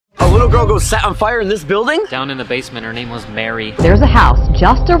girl go set on fire in this building? Down in the basement, her name was Mary. There's a house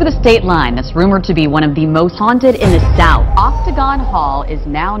just over the state line that's rumored to be one of the most haunted in the South. Octagon Hall is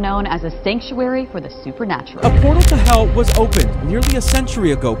now known as a sanctuary for the supernatural. A portal to hell was opened nearly a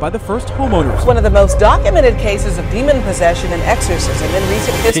century ago by the first homeowners. One of the most documented cases of demon possession and exorcism in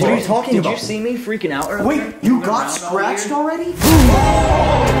recent history. What are you talking about? Did you see me freaking out earlier? Wait, you got scratched already?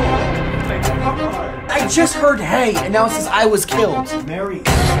 I just heard hey, and now it says I was killed. Mary,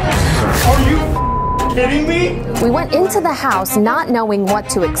 are you kidding me? We went into the house not knowing what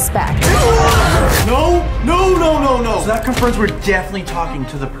to expect. No. So that confirms we're definitely talking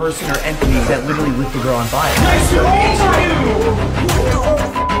to the person or entity that literally lit the girl on fire. Nice to meet you!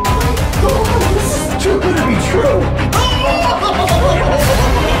 This is too good to be true!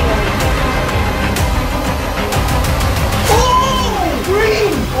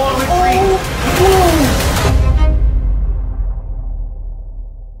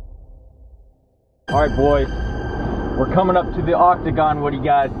 Alright boys, we're coming up to the Octagon. What do you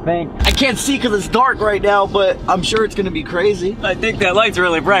guys think? I can't see because it's dark right now, but I'm sure it's gonna be crazy. I think that light's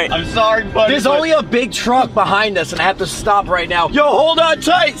really bright. I'm sorry, buddy. There's only a big truck behind us and I have to stop right now. Yo, hold on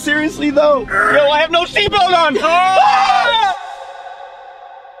tight, seriously though. Yo, I have no seatbelt on! Ah!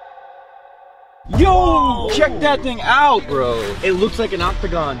 Yo, check that thing out, bro. It looks like an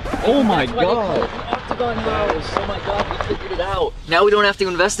octagon. Oh my god. Octagon house. Oh my god, we figured it out. Now we don't have to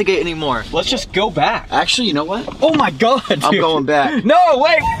investigate anymore. Let's just go back. Actually, you know what? Oh my god, dude. I'm going back. No,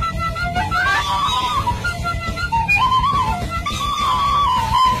 wait!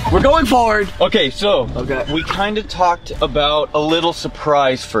 We're going forward. Okay, so we kind of talked about a little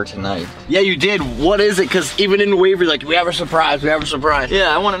surprise for tonight. Yeah, you did. What is it? Because even in Waverly, like, we have a surprise, we have a surprise.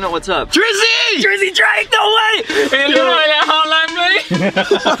 Yeah, I want to know what's up. Drizzy! Drizzy Drake, no way!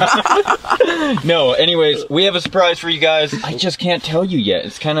 No, anyways, we have a surprise for you guys. I just can't tell you yet.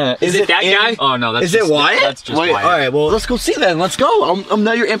 It's kind of... Is it that guy? Oh no, that's Is it Wyatt? That's just Wyatt. Wyatt. All right, well, let's go see then. Let's go.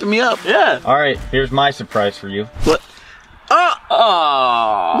 Now you're amping me up. Yeah. All right, here's my surprise for you. What?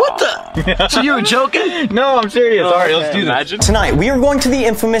 What the? So you were joking? No, I'm serious. All right, let's do this. Tonight, we are going to the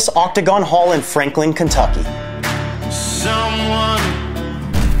infamous Octagon Hall in Franklin, Kentucky. Someone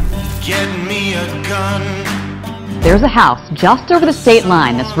get me a gun. There's a house just over the state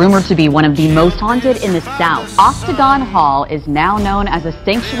line that's rumored to be one of the most haunted in the South. Octagon Hall is now known as a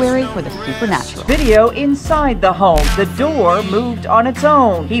sanctuary for the supernatural. Video inside the home. The door moved on its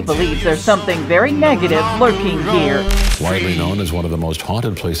own. He believes there's something very negative lurking here. Widely known as one of the most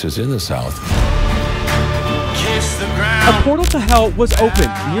haunted places in the South. A portal to hell was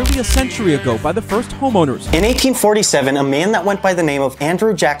opened nearly a century ago by the first homeowners. In 1847, a man that went by the name of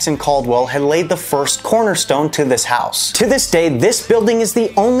Andrew Jackson Caldwell had laid the first cornerstone to this house. To this day, this building is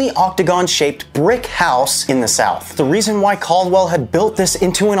the only octagon-shaped brick house in the South. The reason why Caldwell had built this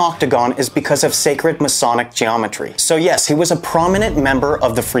into an octagon is because of sacred Masonic geometry. So yes, he was a prominent member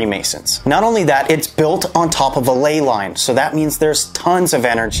of the Freemasons. Not only that, it's built on top of a ley line, so that means there's tons of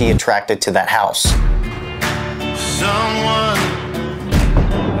energy attracted to that house. Someone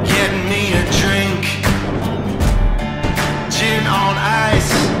get me a drink, gin on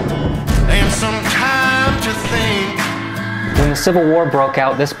ice, and some time to think. When the Civil War broke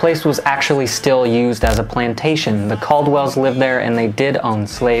out, this place was actually still used as a plantation. The Caldwells lived there and they did own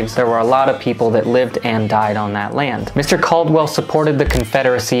slaves. There were a lot of people that lived and died on that land. Mr. Caldwell supported the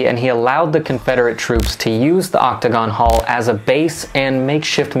Confederacy and he allowed the Confederate troops to use the Octagon Hall as a base and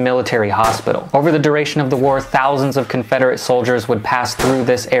makeshift military hospital. Over the duration of the war, thousands of Confederate soldiers would pass through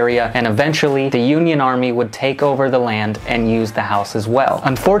this area and eventually the Union Army would take over the land and use the house as well.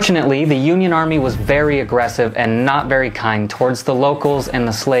 Unfortunately, the Union Army was very aggressive and not very kind towards the locals and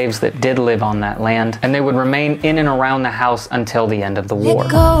the slaves that did live on that land, and they would remain in and around the house until the end of the war.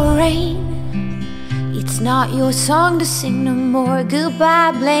 Let go, rain. It's not your song to sing no more.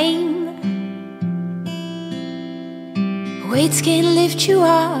 Goodbye, blame. Weights can lift you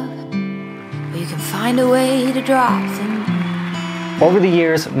up, or you can find a way to drop them. Over the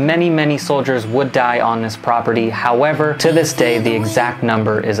years, many soldiers would die on this property. However, to this day, the exact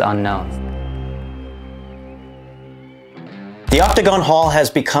number is unknown. The Octagon Hall has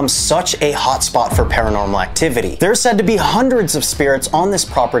become such a hotspot for paranormal activity. There are said to be hundreds of spirits on this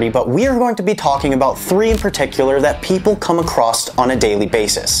property, but we are going to be talking about 3 in particular that people come across on a daily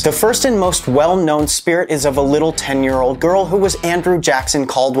basis. The first and most well-known spirit is of a little 10-year-old girl who was Andrew Jackson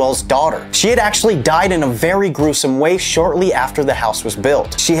Caldwell's daughter. She had actually died in a very gruesome way shortly after the house was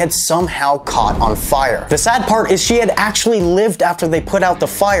built. She had somehow caught on fire. The sad part is she had actually lived after they put out the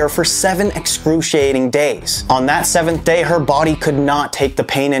fire for 7 excruciating days. On that 7th day, her body could not take the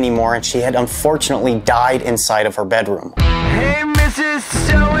pain anymore and she had unfortunately died inside of her bedroom. Hey, Mrs.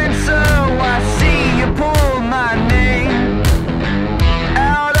 So-and-so.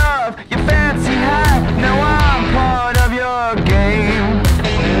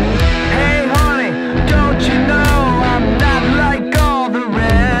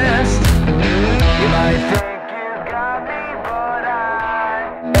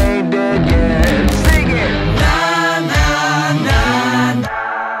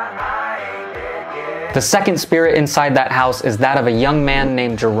 The second spirit inside that house is that of a young man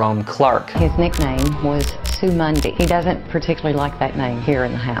named Jerome Clark. His nickname was Sue Monday. He doesn't particularly like that name here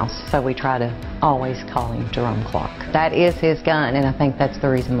in the house, so we try to always call him Jerome Clark. That is his gun, and I think that's the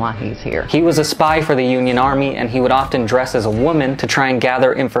reason why he's here. He was a spy for the Union Army, and he would often dress as a woman to try and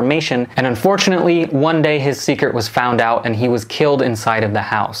gather information, and unfortunately, one day his secret was found out and he was killed inside of the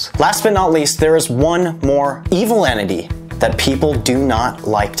house. Last but not least, there is one more evil entity that people do not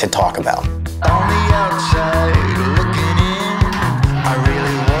like to talk about. On the outside, looking in, I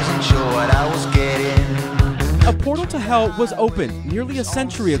really wasn't sure what I was getting. A portal to hell was opened nearly a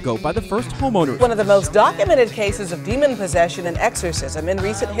century ago by the first homeowners. One of the most documented cases of demon possession and exorcism in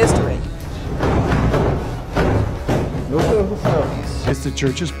recent history. It's the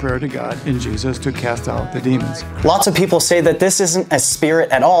church's prayer to God and Jesus to cast out the demons. Lots of people say that this isn't a spirit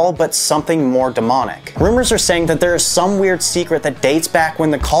at all, but something more demonic. Rumors are saying that there is some weird secret that dates back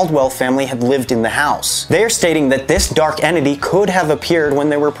when the Caldwell family had lived in the house. They are stating that this dark entity could have appeared when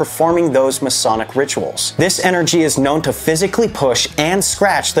they were performing those Masonic rituals. This energy is known to physically push and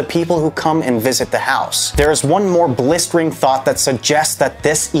scratch the people who come and visit the house. There is one more blistering thought that suggests that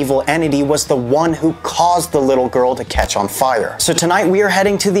this evil entity was the one who caused the little girl to catch on fire. So tonight we are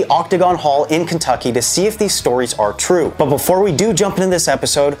heading to the Octagon Hall in Kentucky to see if these stories are true. But before we do jump into this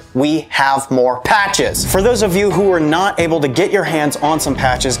episode, we have more patches. For those of you who were not able to get your hands on some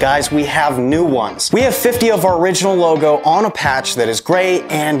patches, guys, we have new ones. We have 50 of our original logo on a patch that is gray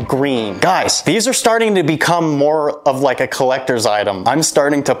and green. Guys, these are starting to become more of like a collector's item. I'm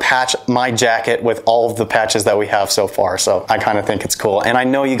starting to patch my jacket with all of the patches that we have so far, so I kind of think it's cool. And I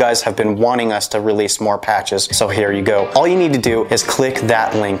know you guys have been wanting us to release more patches, so here you go. All you need to do is click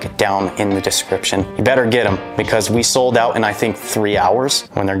that link down in the description. You better get them because we sold out in I think 3 hours.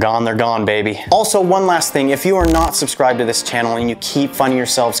 When they're gone, baby. Also, one last thing, if you are not subscribed to this channel and you keep finding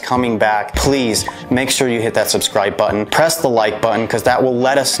yourselves coming back, please make sure you hit that subscribe button. Press the like button because that will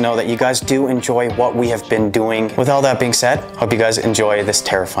let us know that you guys do enjoy what we have been doing. With all that being said, hope you guys enjoy this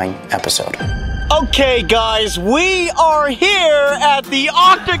terrifying episode. Okay, guys, we are here at the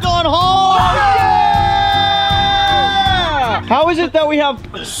Octagon Hall. How is it that we have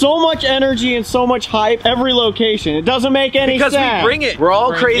so much energy and so much hype every location? It doesn't make any sense. Because we bring it. We're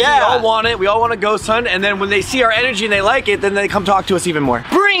all crazy. Yeah. We all want it. We all want to ghost hunt. And then when they see our energy and they like it, then they come talk to us even more.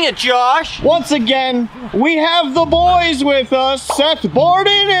 Bring it, Josh. Once again, we have the boys with us, Seth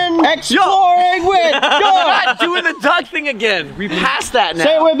Borden and Exploring with Doug. Not doing the Doug thing again. We passed that now.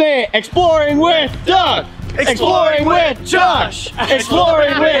 Say it with me. Exploring with Doug. Exploring with Josh!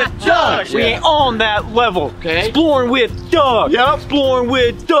 Exploring with Josh! We ain't on that level, okay? Exploring with Doug! Yep. Exploring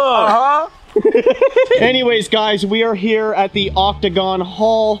with Doug! Uh-huh. Anyways, guys, we are here at the Octagon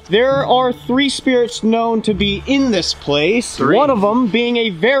Hall. There are 3 spirits known to be in this place. 3. One of them being a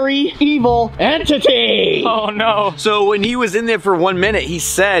very evil entity. Oh no. So when he was in there for 1 minute, he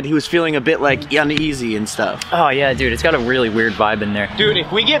said he was feeling a bit like uneasy and stuff. Oh yeah, dude, it's got a really weird vibe in there. Dude,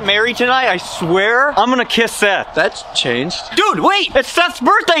 if we get married tonight, I swear I'm gonna kiss Seth. That's changed. Dude, wait! It's Seth's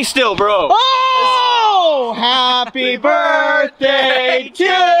birthday still, bro! Oh! Happy birthday to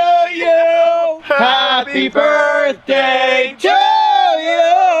you! Happy birthday to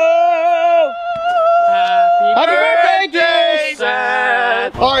you! Happy birthday,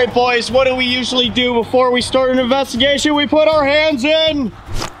 Seth! Alright, boys, what do we usually do before we start an investigation? We put our hands in.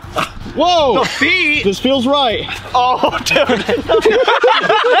 Whoa! The feet! This feels right. Oh, dude.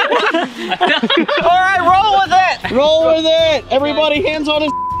 Alright, roll with it! Roll with it! Everybody, hands on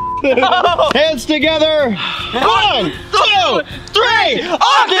his. Hands together. 1, 2, 3.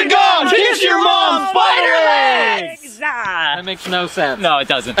 Octagon, kiss your mom's spider legs. That makes no sense. No, it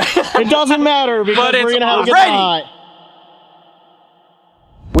doesn't. It doesn't matter because we're gonna have a good night.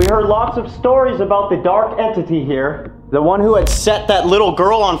 We heard lots of stories about the dark entity here. The one who had set that little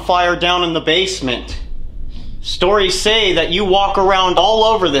girl on fire down in the basement. Stories say that you walk around all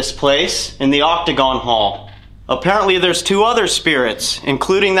over this place in the Octagon Hall. Apparently there's 2 other spirits,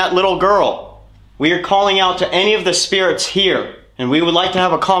 including that little girl. We are calling out to any of the spirits here, and we would like to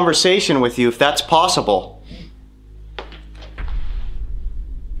have a conversation with you if that's possible.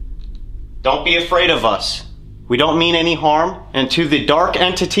 Don't be afraid of us. We don't mean any harm, and to the dark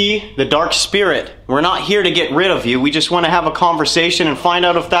entity, the dark spirit, we're not here to get rid of you. We just want to have a conversation and find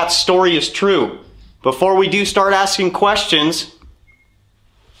out if that story is true. Before we do start asking questions...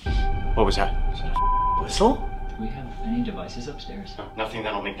 What was that? Was that a whistle? Do we have any devices upstairs? No, nothing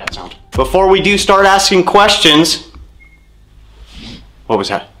that'll make that sound. Before we do start asking questions... What was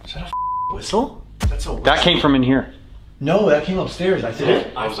that? Is that a whistle? That's a whistle. That came from in here. No, that came upstairs. I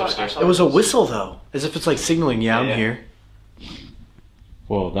think I was upstairs. It was a whistle though. As if it's like signaling, I'm here.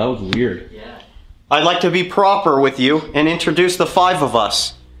 Whoa, that was weird. Yeah. I'd like to be proper with you and introduce the 5 of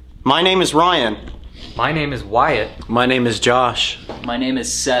us. My name is Ryan. My name is Wyatt. My name is Josh. My name is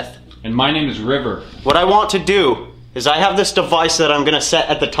Seth. And my name is River. What I want to do is I have this device that I'm gonna set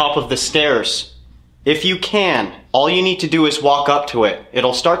at the top of the stairs. If you can, all you need to do is walk up to it.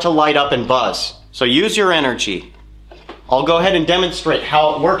 It'll start to light up and buzz. So use your energy. I'll go ahead and demonstrate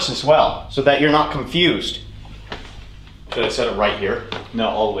how it works as well, so that you're not confused. Should I set it right here? No,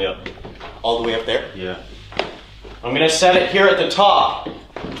 all the way up. All the way up there? Yeah. I'm gonna set it here at the top.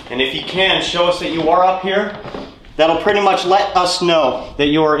 And if you can, show us that you are up here. That'll pretty much let us know that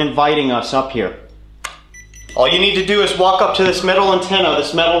you are inviting us up here. All you need to do is walk up to this metal antenna,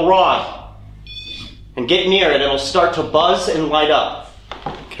 this metal rod, and get near it. It'll start to buzz and light up.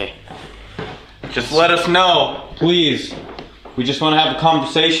 Okay. Just let us know. Please. We just want to have a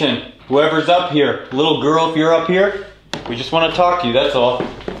conversation. Whoever's up here, little girl, if you're up here, we just want to talk to you, that's all.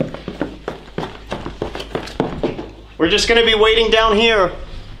 We're just gonna be waiting down here.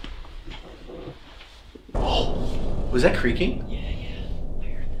 Was that creaking? Yeah, I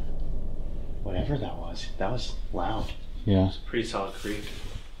heard that. Whatever that was loud. Yeah. It's a pretty solid creak.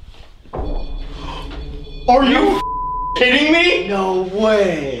 Are you kidding me? No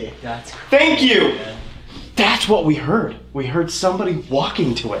way. That's Thank you. That's what we heard. We heard somebody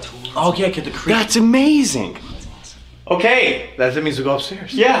walking to it. Okay, get the creak. That's amazing. Okay. That means we go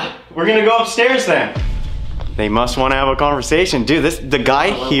upstairs. Yeah, we're gonna go upstairs then. They must want to have a conversation. Dude, the guy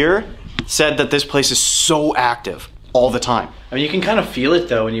here said that this place is so active all the time. I mean, you can kind of feel it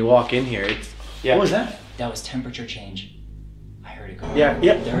though when you walk in here. Yeah. What was that? That was temperature change. I heard it go. Yeah.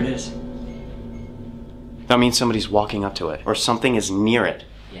 There it is. That means somebody's walking up to it, or something is near it.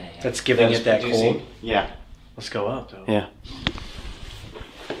 Yeah. That's giving it that producing- cold. Yeah. Let's go up though. Yeah.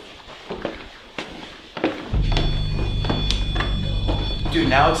 Dude,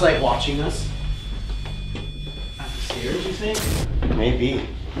 now it's like watching us. Upstairs, you think? Maybe.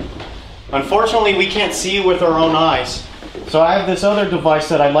 Unfortunately, we can't see with our own eyes. So I have this other device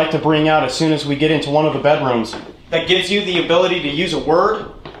that I'd like to bring out as soon as we get into one of the bedrooms that gives you the ability to use a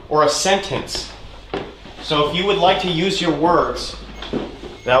word or a sentence. So if you would like to use your words,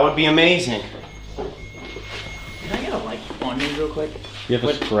 that would be amazing. Can I get a light on me real quick? You have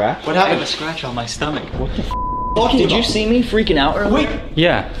a scratch? What I have happened? a scratch on my stomach. What the Talking Did you about? see me freaking out earlier? Wait,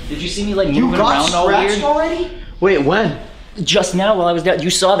 Yeah. Did you see me like you moving got around all scratched weird? already? Wait, when? Just now while I was down. You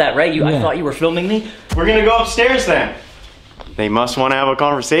saw that, right? I thought you were filming me. We're gonna go upstairs then. They must want to have a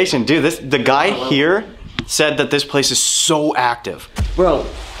conversation. Dude, the guy here said that this place is so active. Bro.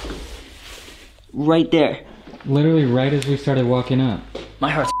 Right there. Literally right as we started walking up. My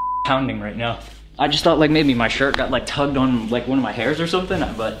heart's pounding right now. I just thought like maybe my shirt got like tugged on like one of my hairs or something,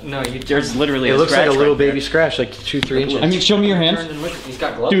 but no, there's literally It a looks like scratch a little right there. baby scratch, like 2-3 inches. I mean, show me your hands. He's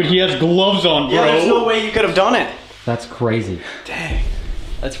got gloves. Dude, he has gloves on, bro. Yeah, there's no way you could have done it. That's crazy. Dang.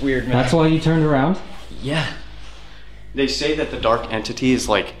 That's weird, man. That's why you turned around? Yeah. They say that the dark entity is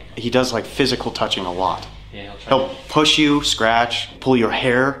like, he does like physical touching a lot. Yeah, he'll He'll push you, scratch, pull your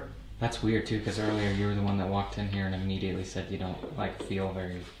hair. That's weird too, because earlier you were the one that walked in here and immediately said you don't like feel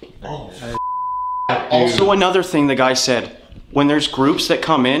very good. Also another thing the guy said, when there's groups that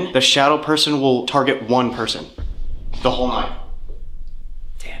come in, the shadow person will target one person the whole night.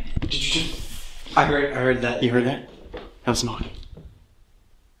 Damn it. Did you just... I heard that. You heard that? That was not.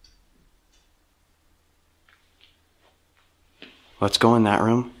 Let's go in that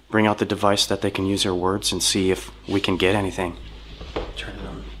room, bring out the device that they can use their words and see if we can get anything. Turn it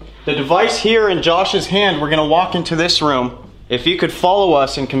on. The device here in Josh's hand, we're gonna walk into this room. If you could follow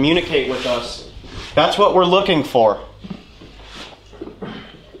us and communicate with us, that's what we're looking for.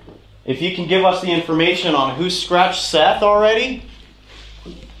 If you can give us the information on who scratched Seth already.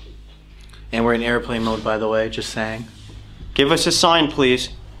 And we're in airplane mode, by the way, just saying. Give us a sign, please.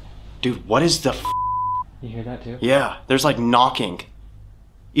 Dude, what is the You hear that too? Yeah, there's like knocking.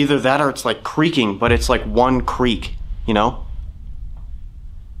 Either that or it's like creaking, but it's like one creak, you know?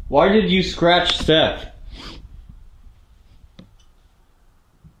 Why did you scratch Seth?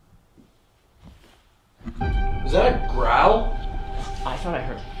 Is that a growl? I thought I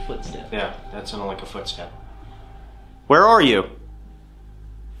heard a footstep. Yeah, that sounded like a footstep. Where are you?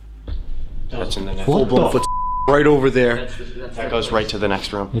 That's in the next Full blown foot right over there. That goes right to the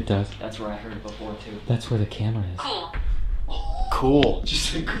next room. It does. That's where I heard it before too. That's where the camera is. Cool.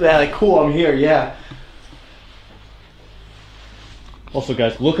 Just yeah, like cool, I'm here, yeah. Also,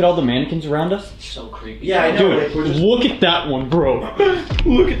 guys, look at all the mannequins around us. So creepy. Yeah, I know. Dude, look at that one, bro.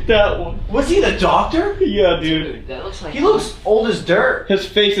 Look at that one. Was he the doctor? Yeah, dude. Dude, that looks like He looks old as dirt. His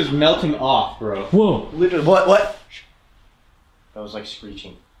face is melting off, bro. Whoa. Literally, what? That was like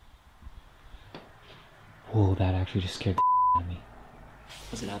screeching. Whoa, that actually just scared the out of me.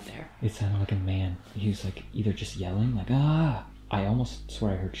 Was it out there? It sounded like a man. He was like either just yelling, like, ah. I almost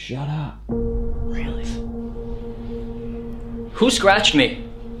swear I heard, shut up. Really? Who scratched me?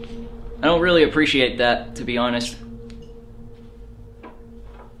 I don't really appreciate that, to be honest.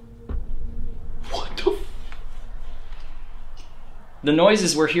 What the? The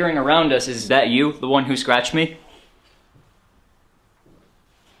noises we're hearing around us, is that you, the one who scratched me?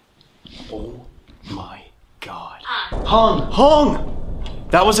 Oh my God. Hung!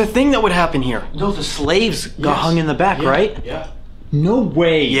 That was a thing that would happen here. No, the slaves got hung in the back, right? Yeah. No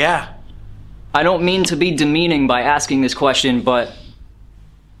way. Yeah. I don't mean to be demeaning by asking this question, but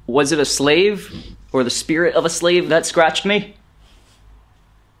was it a slave or the spirit of a slave that scratched me?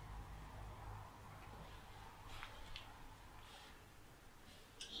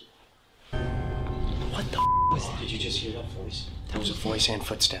 What the was that? Did you just hear that voice? That was a voice and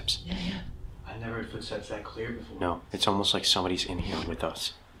footsteps. Yeah. I've never heard footsteps that clear before. No, it's almost like somebody's in here with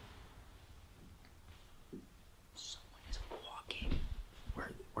us.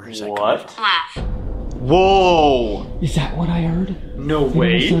 Where is that coming from? Whoa! Is that what I heard? No It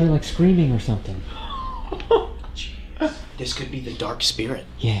way. almost sounded like screaming or something. Jeez. This could be the dark spirit.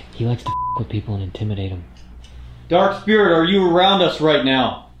 Yeah, he likes to with people and intimidate them. Dark spirit, are you around us right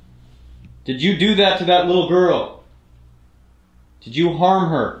now? Did you do that to that little girl? Did you harm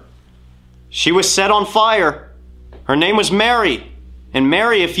her? She was set on fire. Her name was Mary. And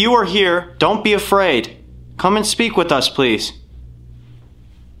Mary, if you are here, don't be afraid. Come and speak with us, please.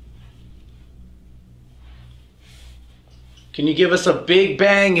 Can you give us a big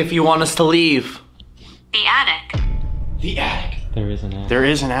bang if you want us to leave? The attic. The attic. There is an attic. There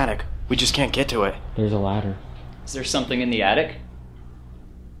is an attic. We just can't get to it. There's a ladder. Is there something in the attic?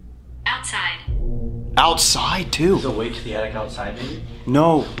 Outside. Outside, too. There's a way to the attic outside, maybe?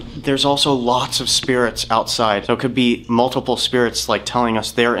 No, there's also lots of spirits outside. So it could be multiple spirits, like, telling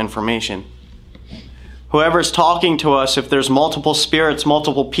us their information. Whoever's talking to us, if there's multiple spirits,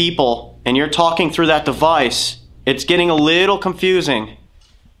 multiple people, and you're talking through that device, it's getting a little confusing.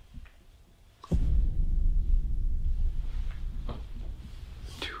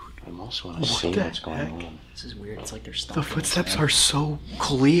 Dude, I also want to see what's going on. This is weird. It's like they're stuck. The footsteps are so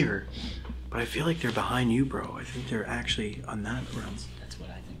clear. But I feel like they're behind you, bro. I think they're actually on that room. That's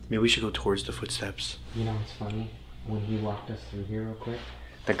what I think. Maybe we should go towards the footsteps. You know what's funny? When he walked us through here real quick,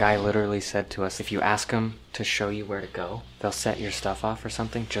 The guy literally said to us, if you ask them to show you where to go, they'll set your stuff off or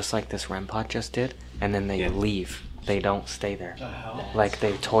something, just like this REM pod just did, and then they leave. They don't stay there. Like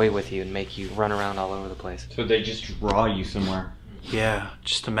they toy with you and make you run around all over the place. So they just draw you somewhere. Yeah,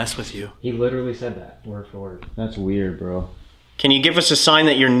 just to mess with you. He literally said that, word for word. That's weird, bro. Can you give us a sign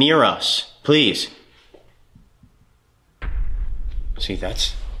that you're near us, please? See,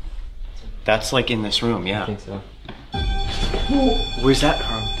 that's like in this room, yeah. I think so. Where's that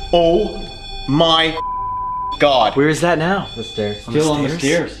from? Oh my God. Where is that now? The stairs. Still on the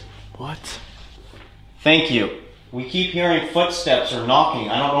stairs. What? Thank you. We keep hearing footsteps or knocking.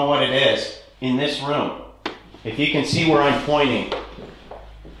 I don't know what it is in this room. If you can see where I'm pointing.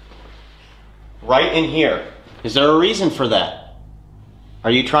 Right in here. Is there a reason for that?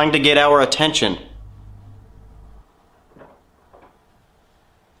 Are you trying to get our attention?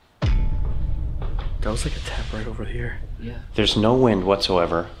 That was like a tap right over here. Yeah. There's no wind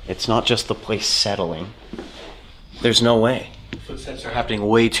whatsoever. It's not just the place settling. There's no way. Footsteps are happening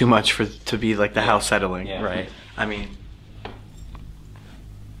way too much to be like the house settling, right? I mean...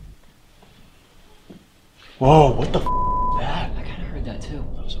 Whoa, what the f is that? I kind of heard that too.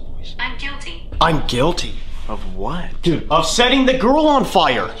 That was a voice. I'm guilty. I'm guilty. Of what? Dude, of setting the girl on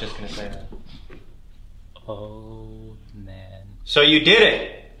fire. I was just gonna say that. Oh, man. So you did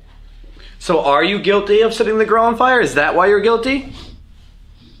it. So are you guilty of setting the girl on fire? Is that why you're guilty?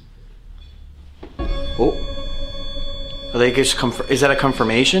 Oh. Are they just is that a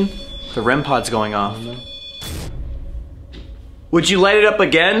confirmation? The REM pod's going off. Would you light it up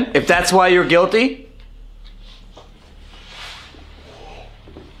again if that's why you're guilty?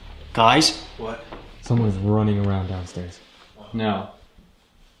 Guys? What? Someone's running around downstairs. No.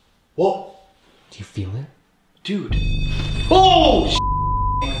 What? Do you feel it? Dude. Oh!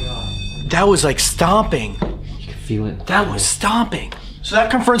 That was like stomping. You can feel it. That was stomping. So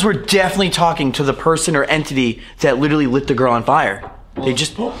that confirms we're definitely talking to the person or entity that literally lit the girl on fire. They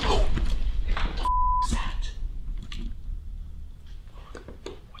just... What the is that?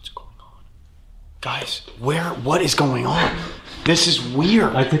 What's going on? Guys, what is going on? This is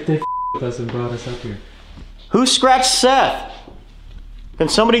weird. I think they with us and brought us up here. Who scratched Seth? Can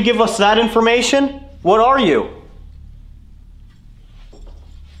somebody give us that information? What are you?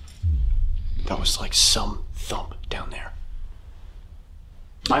 That was like some thump down there.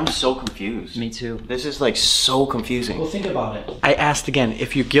 I'm so confused. Me too. This is like so confusing. Well, think about it. I asked again,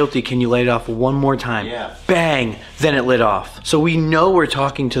 if you're guilty, can you light it off one more time? Yeah. Bang! Then it lit off. So we know we're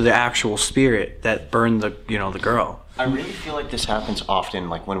talking to the actual spirit that burned the, you know, the girl. I really feel like this happens often,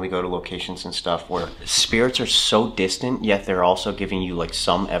 like when we go to locations and stuff, where spirits are so distant, yet they're also giving you like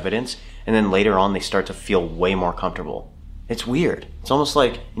some evidence, and then later on they start to feel way more comfortable. It's weird. It's almost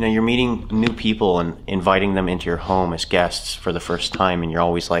like, you know, you're meeting new people and inviting them into your home as guests for the first time, and you're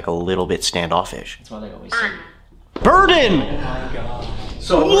always like a little bit standoffish. That's why they always say. Burden! Oh my god.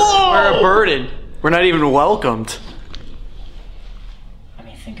 So we're a burden. We're not even welcomed. I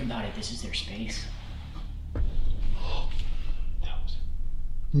mean, think about it. This is their space.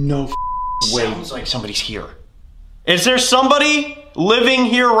 No way. Sounds like somebody's here. Is there somebody living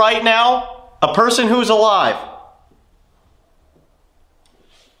here right now? A person who's alive?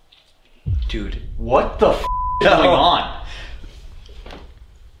 Dude, what the f is going on?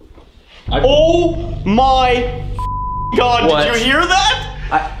 Oh my god, What? did you hear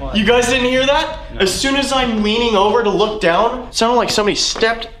that? You guys didn't hear that? No. As soon as I'm leaning over to look down, it sounded like somebody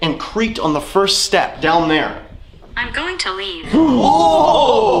stepped and creaked on the first step down there. I'm going to leave.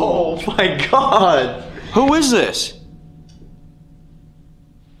 Oh my god. Who is this?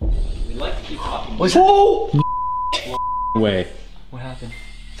 We like to keep talking. What's that? Way. What happened?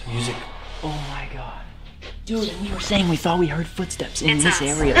 The music. Oh my god. Dude, and we were saying we thought we heard footsteps in this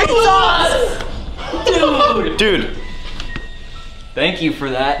area. It's us! Dude. Thank you for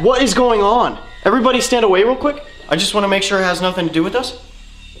that. What is going on? Everybody stand away real quick. I just want to make sure it has nothing to do with us.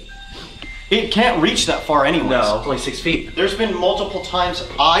 It can't reach that far anyways. No, it's only 6 feet. There's been multiple times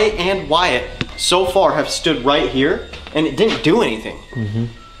I and Wyatt so far have stood right here and it didn't do anything. Mm-hmm.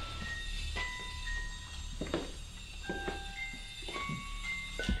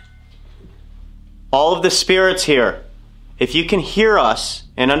 All of the spirits here, if you can hear us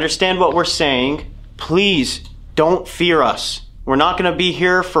and understand what we're saying, please don't fear us. We're not going to be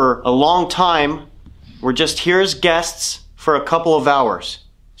here for a long time. We're just here as guests for a couple of hours.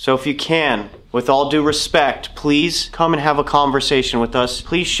 So if you can, with all due respect, please come and have a conversation with us.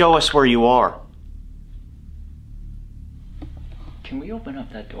 Please show us where you are. Can we open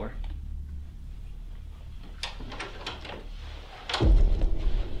up that door?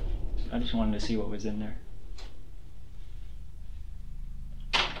 I just wanted to see what was in there.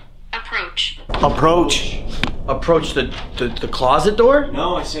 Approach. Approach. Approach the closet door?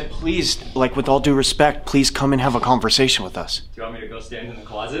 No, I said please, like with all due respect, please come and have a conversation with us. Do you want me to go stand in the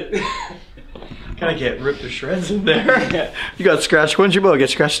closet? Can I get ripped to shreds in there? You got scratched once, you will get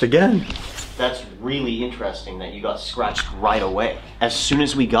scratched again. That's really interesting that you got scratched right away. As soon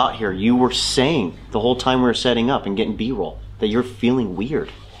as we got here, you were saying the whole time we were setting up and getting B-roll that you're feeling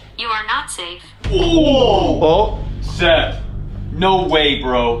weird. You are not safe. Oh! Oh! Seth, no way,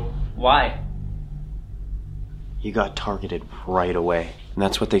 bro. Why? You got targeted right away. And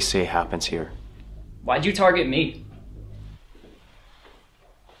that's what they say happens here. Why'd you target me?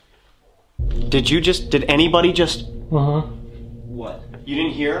 Did anybody just... Uh-huh. What? You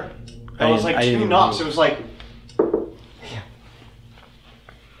didn't hear? That was like 2 knocks. It was like...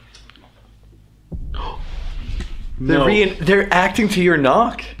 No. They're acting to your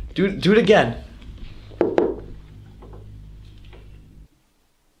knock. Do it again.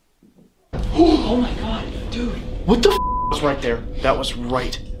 Oh my god, dude. What the f was right there? That was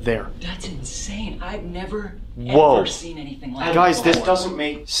right there. That's insane. I've never Whoa. ever seen anything like that. Guys, this doesn't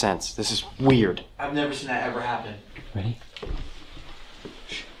make sense. This is weird. I've never seen that ever happen. Ready?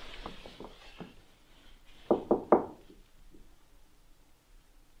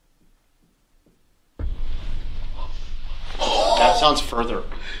 That sounds further.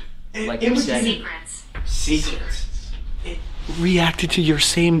 Like you said. Secrets. Secrets. It reacted to your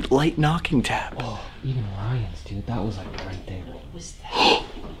same light knocking tap. Oh, even Ryan's, dude. That was like right there. What was that?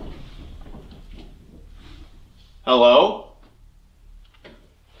 Hello?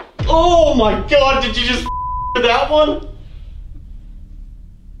 Oh my god, did you just that one?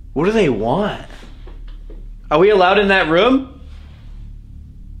 What do they want? Are we allowed in that room?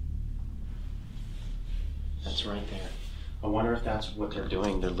 That's right there. I wonder if that's what they're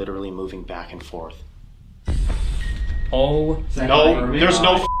doing. They're literally moving back and forth. Oh. No, there's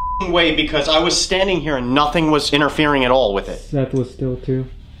no f***ing way because I was standing here and nothing was interfering at all with it. Seth was still too.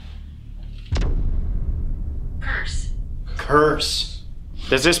 Curse. Curse.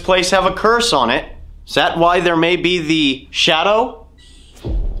 Does this place have a curse on it? Is that why there may be the shadow?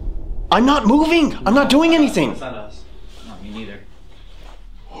 I'm not moving. I'm not doing anything. It's not us. Not me neither.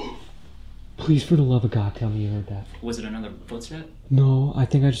 Please, for the love of God, tell me you heard that. Was it another footstep? No, I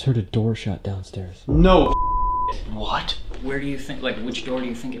think I just heard a door shut downstairs. No What? Where do you think, like, which door do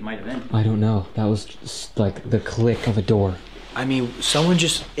you think it might have been? I don't know. That was just like the click of a door. I mean, someone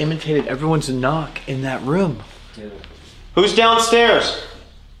just imitated everyone's knock in that room. Dude. Who's downstairs?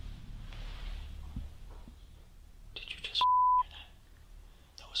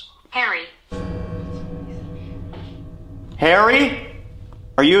 Harry. Harry?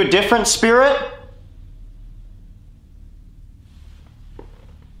 Are you a different spirit?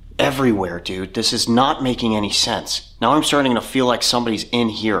 Everywhere, dude. This is not making any sense. Now I'm starting to feel like somebody's in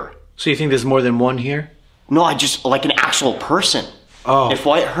here. So you think there's more than one here? No, I just, like an actual person. Oh. If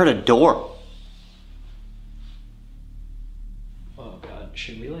Wyatt heard a door. Oh god,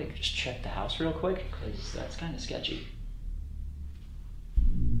 should we like just check the house real quick? Because that's kind of sketchy.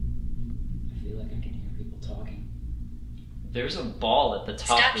 I feel like I can hear people talking. There's a ball at the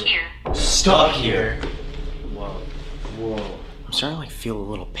top. Stuck here. Stuck here. Whoa. Whoa. I'm starting to like feel a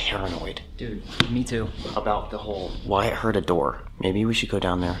little paranoid. Dude, me too. About the whole Wyatt heard a door. Maybe we should go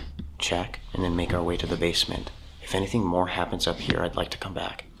down there, check, and then make our way to the basement. If anything more happens up here, I'd like to come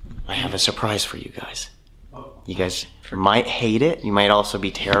back. I have a surprise for you guys. You guys might hate it. You might also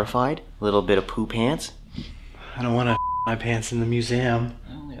be terrified. A little bit of poo pants. I don't want to my pants in the museum.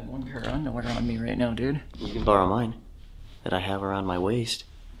 I only have one pair of underwear on me right now, dude. You can borrow mine that I have around my waist.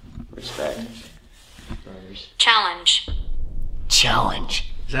 Respect. Challenge.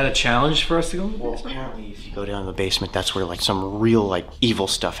 Challenge. Is that a challenge for us to go in the Well, basement? apparently if you go down to the basement, that's where like some real like evil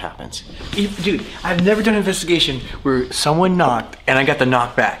stuff happens. Dude, I've never done an investigation where someone knocked and I got the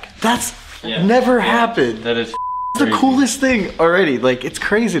knock back. That's never happened. That is It's the coolest thing already. Like, it's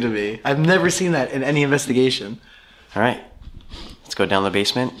crazy to me. I've never seen that in any investigation. All right, let's go down the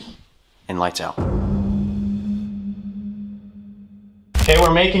basement and lights out. Okay,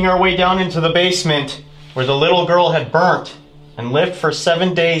 we're making our way down into the basement where the little girl had burnt and lived for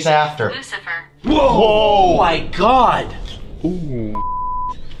 7 days after. Lucifer. Whoa! Oh my god! Ooh.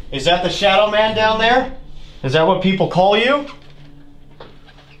 Is that the Shadow Man down there? Is that what people call you?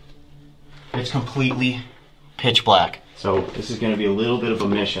 It's completely pitch black. So this is gonna be a little bit of a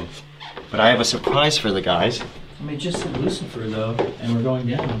mission. But I have a surprise for the guys. I mean, just said Lucifer though, and we're going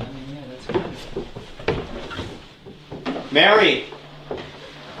down. I mean, yeah, that's good. Mary!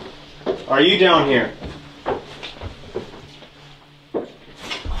 Are you down here?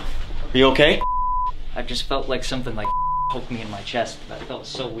 Are you okay? I just felt like something like poked me in my chest. That felt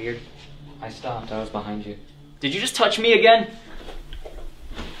so weird. I stopped. I was behind you. Did you just touch me again?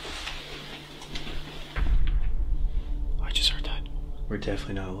 I just heard that. We're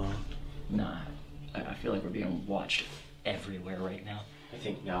definitely not alone. Nah, I feel like we're being watched everywhere right now. I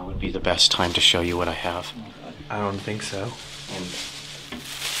think now would be the best time to show you what I have. Oh god. I don't think so. And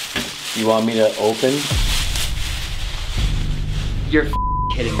you want me to open? You're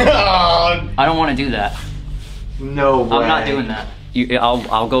kidding me. I don't want to do that. No way. I'm not doing that.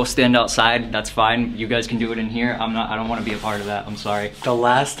 I'll go stand outside. That's fine. You guys can do it in here. I don't want to be a part of that. I'm sorry. The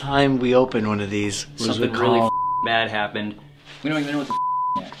last time we opened one of these was Something with really bad happened. We don't even know what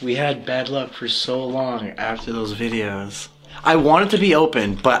the yet. We had bad luck for so long after those videos. I want it to be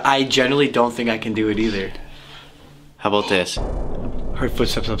open, but I generally don't think I can do it either. How about this? Heard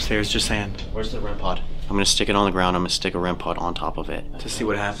footsteps upstairs, just saying. Where's the REM pod? I'm gonna stick it on the ground. I'm gonna stick a REM pod on top of it. To see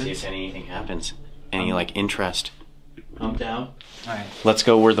what See happens? if anything happens. Any like interest. I'm down. Alright. Let's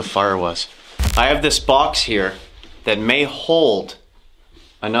go where the fire was. I have this box here that may hold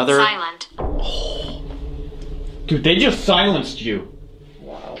another... Silent. Dude, they just silenced you.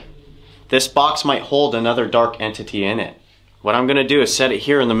 Wow. This box might hold another dark entity in it. What I'm gonna do is set it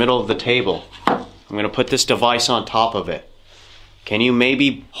here in the middle of the table. I'm gonna put this device on top of it. Can you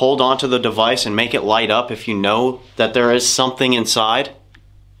maybe hold onto the device and make it light up if you know that there is something inside?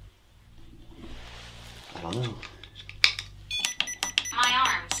 I don't know.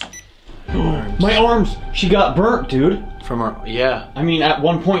 My arms. My arms! She got burnt, dude. From our, yeah. I mean, at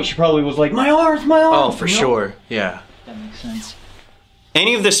one point she probably was like, my arms, my arms! Oh, for you know? sure, yeah. That makes sense.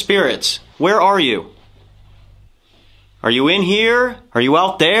 Any of the spirits, where are you? Are you in here? Are you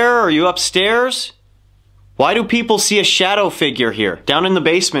out there? Are you upstairs? Why do people see a shadow figure here, down in the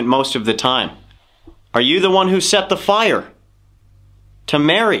basement most of the time? Are you the one who set the fire? To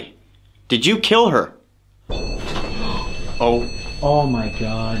Mary? Did you kill her? Oh. Oh my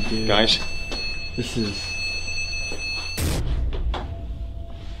god, dude. Guys. This is...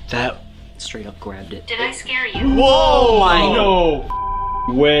 That... Straight up grabbed it. Did I scare you? Whoa!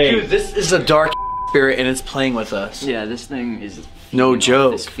 No way. Dude, this is a dark spirit and it's playing with us. Yeah, this thing is... No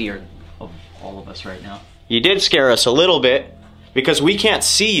joke. This fear of all of us right now. You did scare us a little bit, because we can't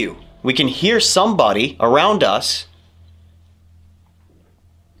see you. We can hear somebody around us.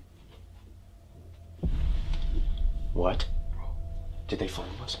 What? Did they follow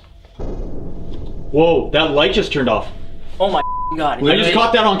us? Whoa, that light just turned off. Oh my god. I just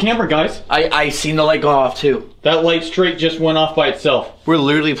caught that on camera, guys. I seen the light go off too. That light straight just went off by itself. We're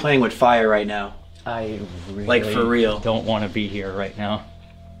literally playing with fire right now. I really Like, for real. don't want to be here right now.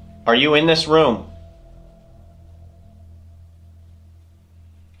 Are you in this room?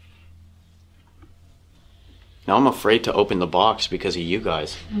 Now I'm afraid to open the box because of you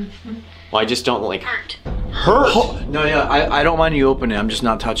guys. Well, I just don't like... Hurt? No, yeah, I don't mind you opening it. I'm just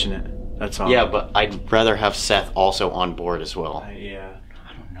not touching it. That's all. Yeah, but I'd rather have Seth also on board as well. Yeah.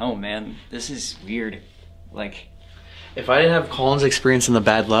 I don't know, man. This is weird. Like... If I didn't have Colin's experience in the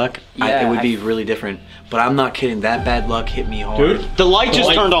bad luck, it would be really different. But I'm not kidding. That bad luck hit me hard. Dude, the light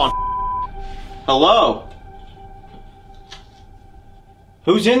just turned on. Hello?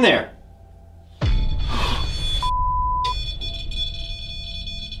 Who's in there?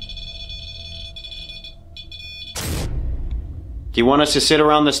 Do you want us to sit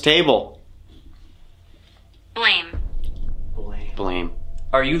around this table? Blame. Blame.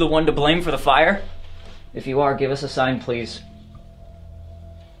 Are you the one to blame for the fire? If you are, give us a sign, please.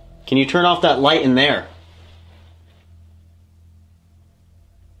 Can you turn off that light in there?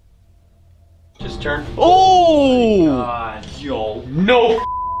 Just turn. Oh! God. Yo, no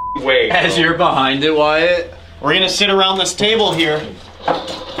way. As you're behind it, Wyatt. We're gonna sit around this table here.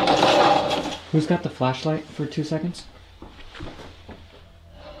 Who's got the flashlight for 2 seconds?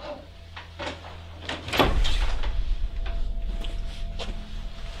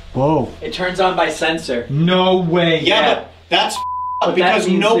 Whoa. It turns on by sensor. No way. Yeah, but that's But because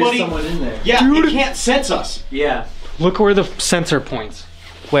that means nobody. there's someone in there. Yeah, it can't sense us. Yeah. Look where the sensor points.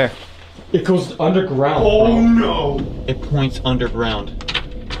 Where? It goes underground. Oh no! It points underground.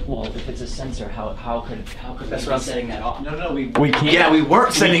 Well, if it's a sensor, how could That's we what be setting that off? No, we can't. Yeah, we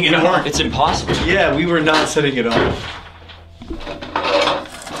weren't setting it off. It's impossible. Yeah, we were not setting it off.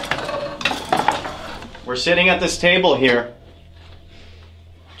 We're sitting at this table here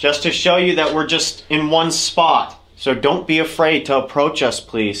just to show you that we're just in one spot. So don't be afraid to approach us,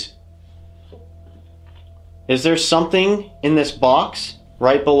 please. Is there something in this box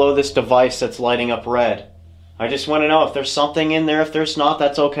right below this device that's lighting up red? I just want to know if there's something in there. If there's not,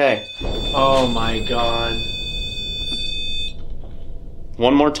 that's okay. Oh my god.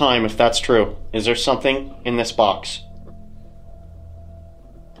 One more time, if that's true. Is there something in this box?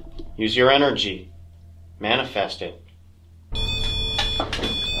 Use your energy. Manifest it.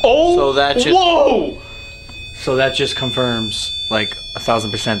 Oh! So that just Whoa! So that just confirms, like,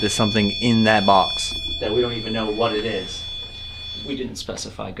 1000% there's something in that box that we don't even know what it is. We didn't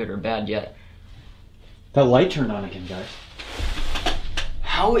specify good or bad yet. That light turned on again, guys.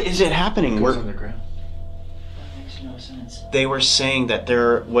 How is it happening? It goes underground. That makes no sense. They were saying that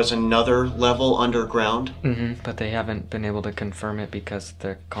there was another level underground. Mm-hmm, but they haven't been able to confirm it because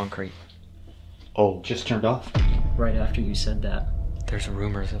the concrete. Oh, just turned off. Right after you said that. There's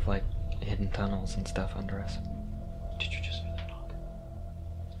rumors of like hidden tunnels and stuff under us. Did you just hear that knock?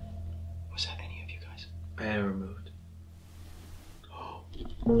 Was that any of you guys? I removed.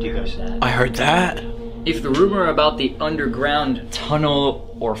 Do you guys? I heard that. If the rumor about the underground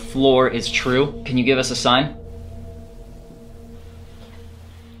tunnel or floor is true, can you give us a sign?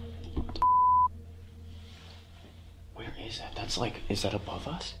 Where is that? That's like, is that above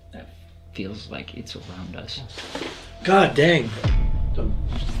us? That feels like it's around us. God dang. The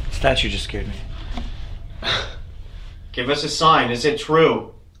statue just scared me. Give us a sign. Is it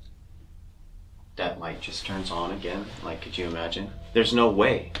true? That light just turns on again. Like, could you imagine? There's no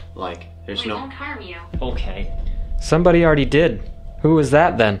way. Like, there's no... won't harm you. Okay. Somebody already did. Who was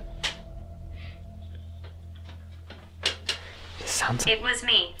that then? It sounds like... It was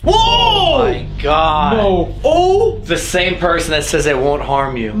me. Whoa! Oh my god. No. Oh! The same person that says it won't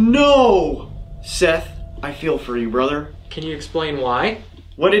harm you. No! Seth, I feel for you, brother. Can you explain why?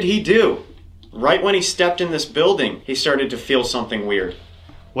 What did he do? Right when he stepped in this building, he started to feel something weird.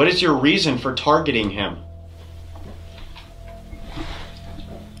 What is your reason for targeting him?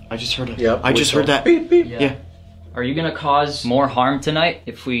 I just heard it. Yep, I just heard that. Beep, beep. Yeah. Are you gonna cause more harm tonight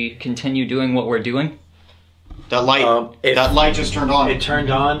if we continue doing what we're doing? That light. That light just turned on. It turned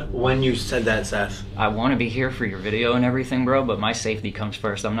on when you said that, Seth. I want to be here for your video and everything, bro, but my safety comes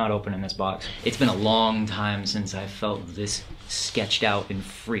first. I'm not opening this box. It's been a long time since I felt this sketched out and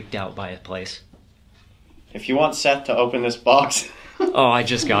freaked out by a place. If you want Seth to open this box. Oh, I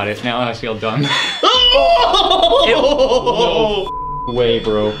just got it. Now I feel dumb. No way,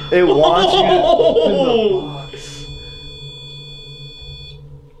 bro. It wants you to open the box.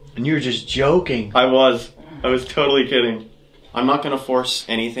 And you were just joking. I was totally kidding. I'm not gonna force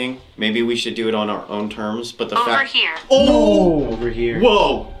anything. Maybe we should do it on our own terms, but the Over fact- here. Oh! Over here.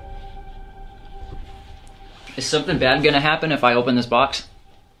 Whoa! Is something bad gonna happen if I open this box?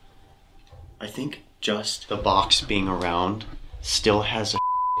 I think just the box being around still has a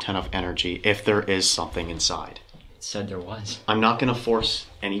ton of energy if there is something inside. It said there was. I'm not gonna force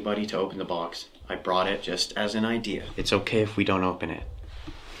anybody to open the box. I brought it just as an idea. It's okay if we don't open it.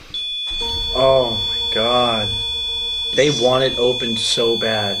 Oh my god. They want it opened so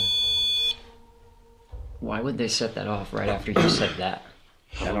bad. Why would they set that off right after you said that?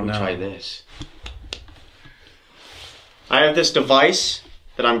 I don't know. Try this. I have this device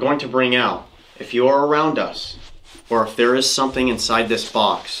that I'm going to bring out. If you are around us, or if there is something inside this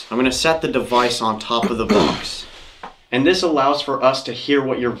box, I'm going to set the device on top of the box. And this allows for us to hear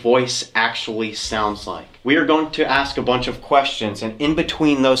what your voice actually sounds like. We are going to ask a bunch of questions, and in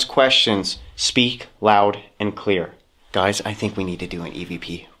between those questions, speak loud and clear. Guys, I think we need to do an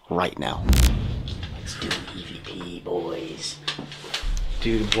EVP right now. Let's do an EVP, boys.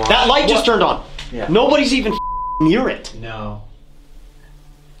 Dude, watch. That light just turned on. Yeah. Nobody's even near it. No.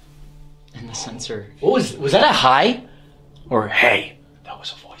 And the sensor. What was that a hi? Or hey? That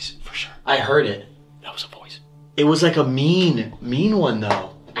was a voice, for sure. I heard it. That was a voice. It was like a mean one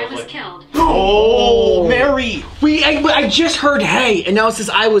though. I was killed. Oh, Mary! I just heard hey, and now it says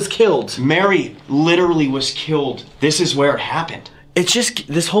I was killed. Mary literally was killed. This is where it happened. It's just,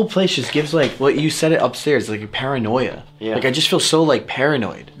 this whole place just gives like, what you said it upstairs, like a paranoia. Yeah. Like I just feel so like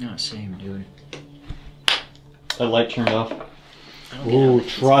paranoid. No, same, dude. That light turned off. Ooh,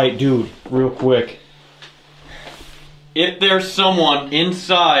 try it, dude, real quick. If there's someone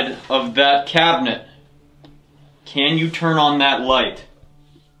inside of that cabinet, can you turn on that light?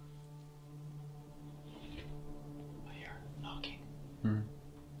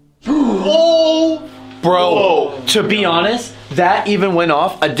 Oh! Bro, Whoa. to be honest, that even went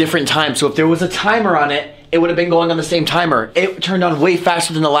off a different time. So if there was a timer on it, it would have been going on the same timer. It turned on way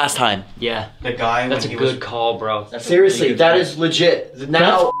faster than the last time. Yeah. The guy. That's a good call, bro. Seriously, that is legit.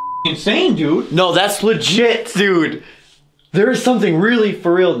 Now, That's insane, dude. no, that's legit, dude. There is something really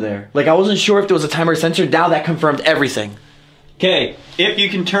for real there. Like I wasn't sure if there was a timer sensor. Now that confirmed everything. Okay, if you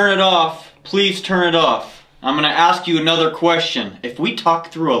can turn it off, please turn it off. I'm gonna ask you another question. If we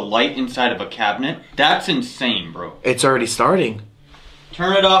talk through a light inside of a cabinet, that's insane, bro. It's already starting.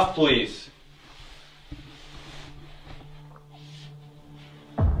 Turn it off, please.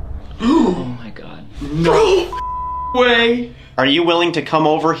 Oh my god. No way! Are you willing to come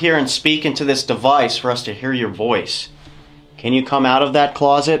over here and speak into this device for us to hear your voice? Can you come out of that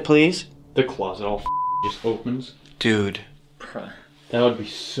closet, please? The closet all just opens. Dude. That would be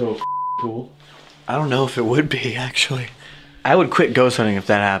so cool. I don't know if it would be, actually. I would quit ghost hunting if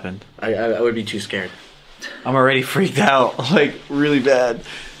that happened. I would be too scared. I'm already freaked out, like, really bad.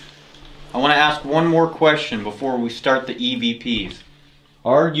 I want to ask one more question before we start the EVPs.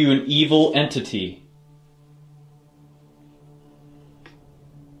 Are you an evil entity?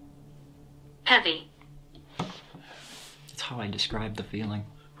 Heavy. That's how I describe the feeling.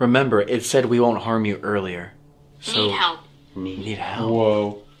 Remember, it said we won't harm you earlier. So Need help. Need help.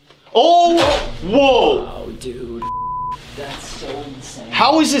 Whoa. Oh! Whoa! Oh, dude. That's so insane.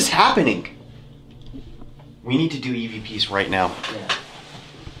 How is this happening? We need to do EVPs right now. Yeah.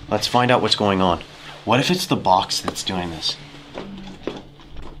 Let's find out what's going on. What if it's the box that's doing this?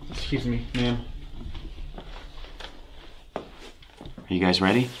 Excuse me, ma'am. Are you guys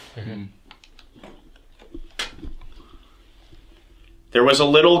ready? Mm-hmm. There was a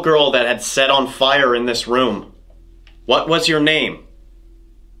little girl that had set on fire in this room. What was your name?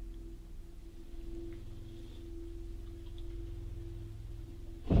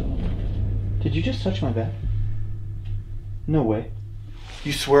 Did you just touch my back? No way.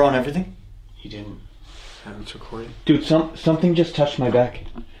 You swear on everything? He didn't. It's recorded. Dude, something just touched my back.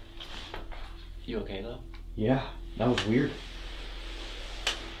 You okay though? Yeah, that was weird.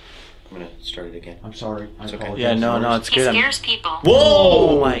 I'm gonna start it again. I'm sorry. It's okay. Yeah, no, it's He good. scares people. Whoa!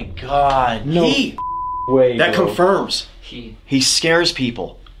 Oh my god. No He! way, That bro. confirms. He scares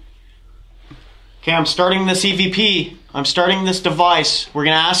people. Okay, I'm starting this EVP. I'm starting this device. We're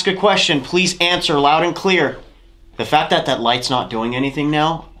gonna ask a question. Please answer loud and clear. The fact that that light's not doing anything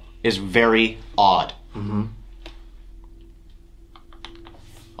now is very odd. Mm-hmm.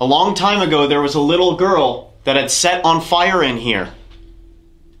 A long time ago, there was a little girl that had set on fire in here.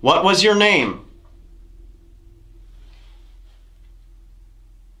 What was your name?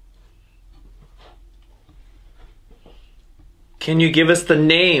 Can you give us the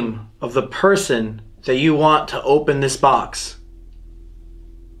name of the person that you want to open this box?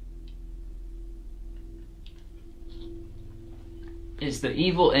 Is the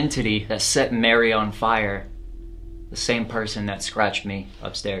evil entity that set Mary on fire the same person that scratched me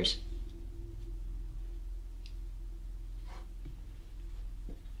upstairs?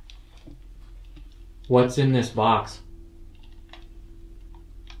 What's in this box?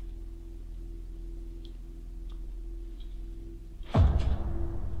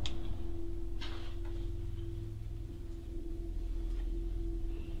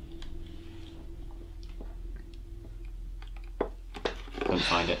 Couldn't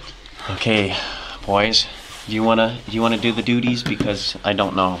find it. Okay, boys, do you wanna do the duties, because I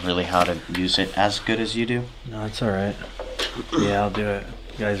don't know really how to use it as good as you do. No, it's all right. Yeah, I'll do it.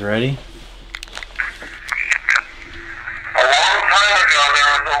 You guys ready?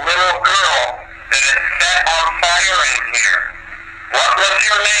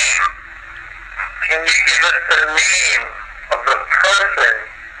 Can you give us the name of the person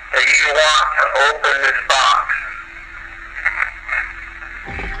that you want to open this box?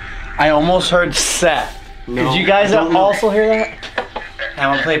 I almost heard Seth. No, Did you guys I don't know. also hear that?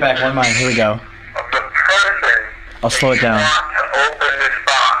 I'm gonna play it back one mind. Here we go. I'll slow it down.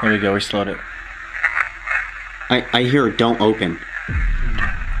 Here we go. We slowed it. I hear don't open.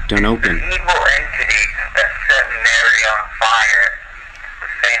 Don't open. Evil entity that set Mary on fire. The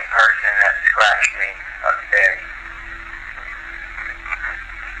same person that scratched me upstairs.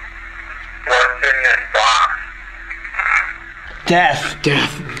 What's in this box? Death.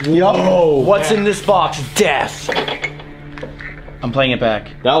 Death. Whoa. What's in this box? Death. I'm playing it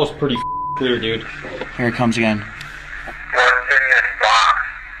back. That was pretty clear, dude. Here it comes again. What's in this box?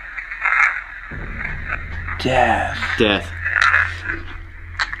 Death. Death.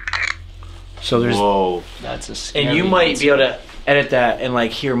 So there's. Whoa. That's a scary And you might be answer. able to edit that and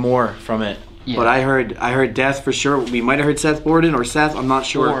like hear more from it. Yeah. But I heard death for sure. We might have heard Seth Borden or Seth. I'm not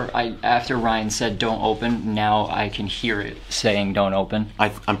sure. Or after Ryan said don't open, now I can hear it saying don't open.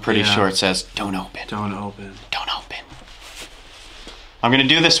 I'm pretty sure it says don't open. Don't open. Don't open. I'm gonna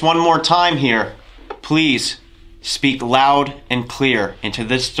do this one more time here. Please speak loud and clear into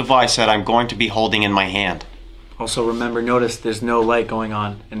this device that I'm going to be holding in my hand. Also, remember, notice there's no light going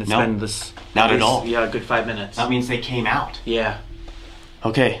on, and it's No, been this. not at all. Yeah, a good 5 minutes. That means they came out. Yeah.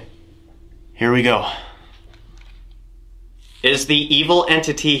 Okay, here we go. Is the evil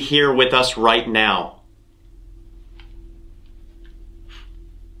entity here with us right now?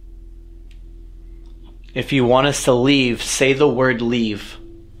 If you want us to leave, say the word leave.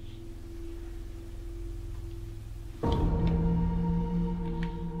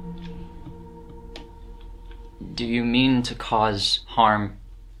 Do you mean to cause harm?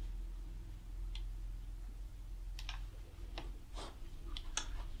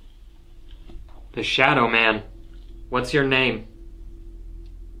 The Shadow Man. What's your name?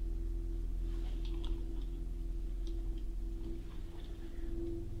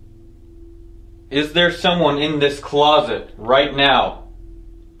 Is there someone in this closet right now?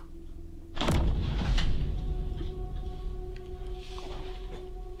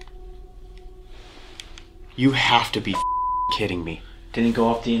 You have to be kidding me. Didn't go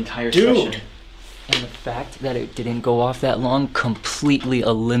off the entire Dude. session. And the fact that it didn't go off that long completely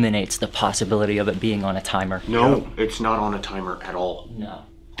eliminates the possibility of it being on a timer. No, it's not on a timer at all. No.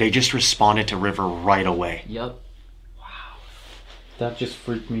 They just responded to River right away. Yep. That just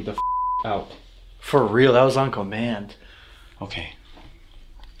freaked me the out. For real, that was on command. Okay.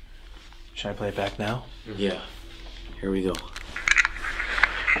 Should I play it back now? Yeah. Here we go. Evil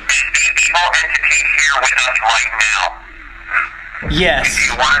entity here with us right now. Yes.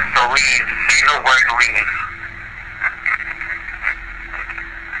 If you want us to leave, say the word leave.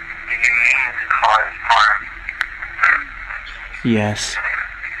 Do you mean to cause harm? Yes.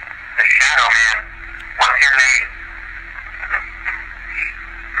 The Shadow Man, what's your name?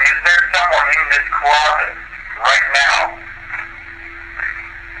 Is there someone in this closet right now?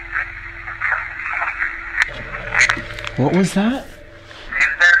 What was that?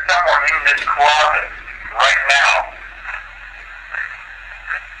 Is there someone in this closet right now?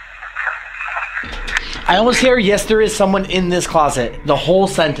 I almost hear, yes, there is someone in this closet. The whole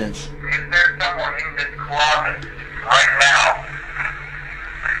sentence. Is there someone in this closet right now?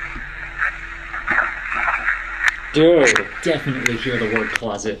 Dude. Definitely hear the word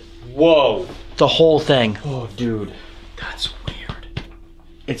closet. Whoa. The whole thing. Oh, dude. That's weird.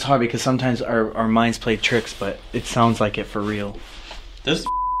 It's hard because sometimes our minds play tricks, but it sounds like it for real. This is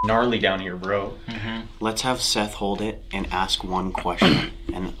gnarly down here, bro. Let's have Seth hold it and ask one question.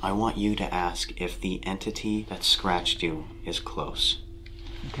 And I want you to ask if the entity that scratched you is close.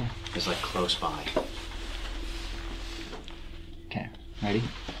 Okay. Is like close by. Okay. Ready?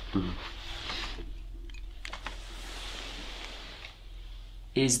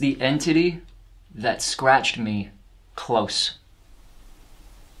 Is the entity that scratched me close?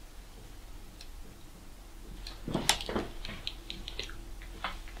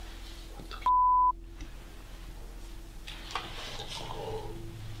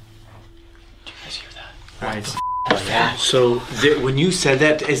 Right. Yeah. So when you said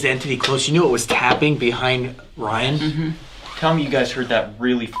that, is the entity close? You knew it was tapping behind Ryan. Mm-hmm. Tell me you guys heard that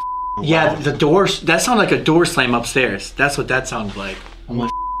really. Yeah, the doors. That sounded like a door slam upstairs. That's what that sounded like. I'm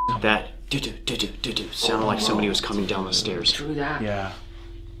like, that sounded like somebody was coming down the stairs. True that. Yeah.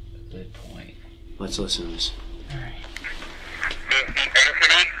 Good point. Let's listen to this. The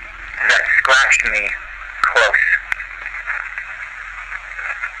entity that scratched me close.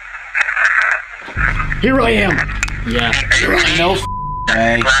 Here I am. Yeah. Here I no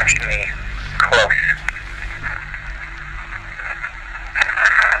way. Scratched me close.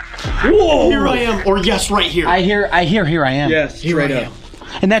 Whoa! Here I am, or yes, right here. I hear. Here I am. Yes, here straight I up. am.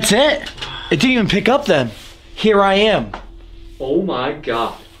 And that's it. It didn't even pick up then. Here I am. Oh my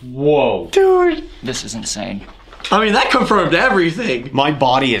god. Whoa, dude. This is insane. I mean, that confirmed everything. My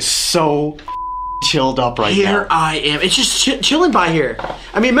body is so chilled up right now. Here I am. It's just chilling by here.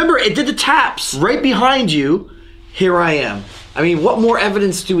 I mean, remember, it did the taps right behind you. Here I am. I mean, what more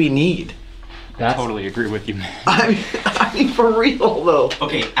evidence do we need? I totally agree with you, man. I mean, for real, though.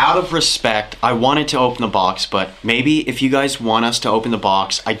 Okay, out of respect, I wanted to open the box, but maybe if you guys want us to open the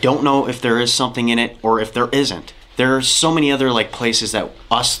box, I don't know if there is something in it or if there isn't. There are so many other like places that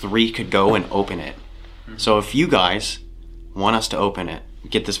us three could go and open it. So if you guys want us to open it,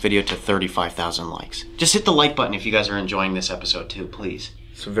 get this video to 35,000 likes. Just hit the like button if you guys are enjoying this episode too, please.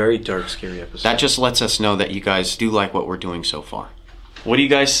 It's a very dark, scary episode. That just lets us know that you guys do like what we're doing so far. What do you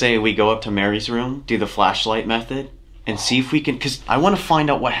guys say we go up to Mary's room, do the flashlight method, and see if we can, because I want to find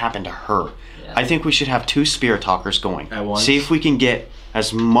out what happened to her. Yeah. I think we should have 2 spirit talkers going. At once? See if we can get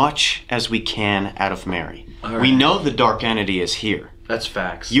as much as we can out of Mary. All right. We know the dark entity is here. That's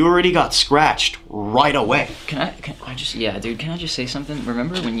facts. You already got scratched right away. Can I just, yeah, dude, can I just say something?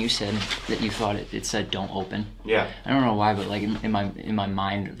 Remember when you said that you thought it said don't open? Yeah. I don't know why, but like in my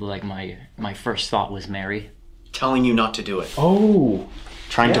mind, like my first thought was Mary. Telling you not to do it. Oh.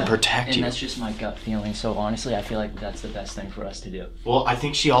 Trying to protect and you. That's just my gut feeling. So honestly, I feel like that's the best thing for us to do. Well, I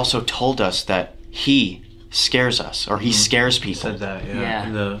think she also told us that he scares us, or he scares people. Said that, yeah.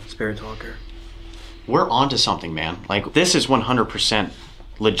 In the spirit talker. We're onto something, man. Like, this is 100%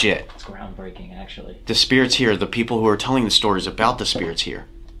 legit. It's groundbreaking, actually. The spirits here, the people who are telling the stories about the spirits here.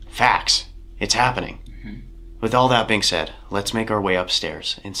 Facts. It's happening. With all that being said, let's make our way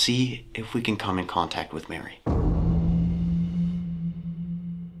upstairs and see if we can come in contact with Mary.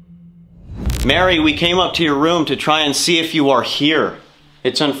 Mary, we came up to your room to try and see if you are here.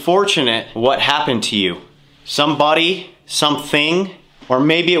 It's unfortunate what happened to you. Somebody, something, or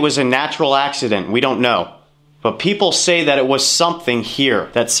maybe it was a natural accident, we don't know. But people say that it was something here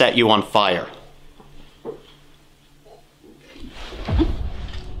that set you on fire.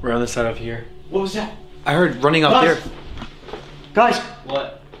 We're on the side of here. What was that? I heard running up there. Guys!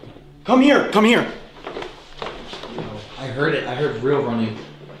 What? Come here, come here. I heard it. I heard real running.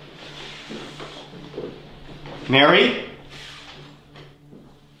 Mary?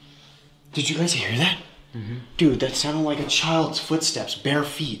 Did you guys hear that? Dude, that sounded like a child's footsteps, bare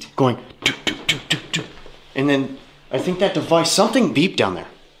feet, going do do do do do. And then I think that device, something beeped down there.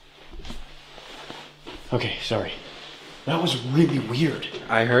 Okay, sorry. That was really weird.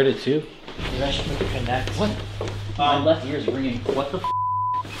 I heard it too. You guys should connect. What? My left ear's ringing. What the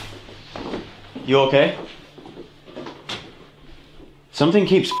f? You okay? Something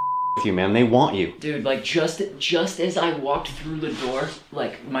keeps with you, man. They want you. Dude, like just as I walked through the door,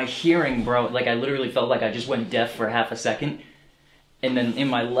 like my hearing, bro, like I literally felt like I just went deaf for half a second. And then in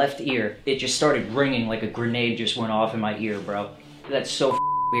my left ear, it just started ringing like a grenade just went off in my ear, bro. That's so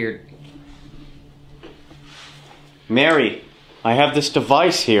weird. Mary, I have this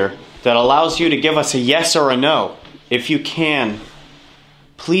device here that allows you to give us a yes or a no. If you can,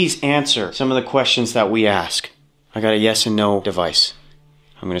 please answer some of the questions that we ask. I got a yes and no device.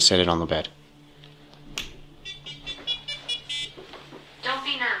 I'm gonna set it on the bed. Don't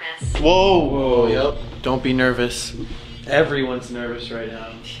be nervous. Whoa! Whoa, yep. Don't be nervous. Everyone's nervous right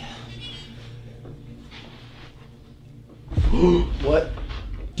now. What?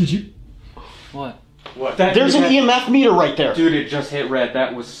 Did you? What? What? There's an EMF meter right there. Dude, it just hit red.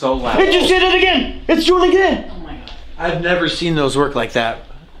 That was so loud. It just did it again! It's doing it again! Oh my god. I've never seen those work like that.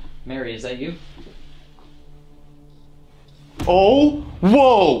 Mary, is that you? Oh!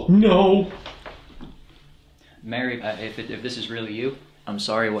 Whoa! No. Mary, if this is really you, I'm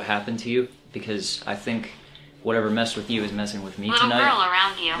sorry what happened to you, because I think whatever messed with you is messing with me Little tonight. girl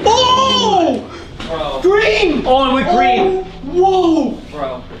around you. Oh! Bro. Green! Oh, it went green! Whoa!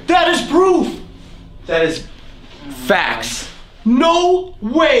 Bro. That is proof! That is facts. No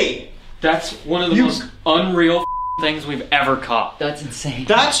way! That's one of the most unreal things we've ever caught. That's insane.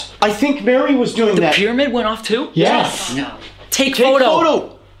 That's, I think Mary was doing the that. The pyramid went off too? Yes. No. Take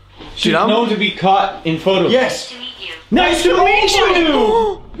photo. She's known to be caught in photos. Yes. Nice to meet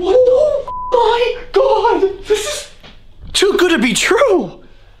you! Oh my god! This is too good to be true!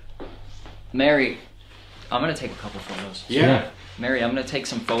 Mary, I'm gonna take a couple photos. Yeah. Mary, I'm gonna take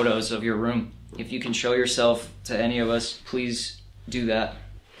some photos of your room. If you can show yourself to any of us, please do that.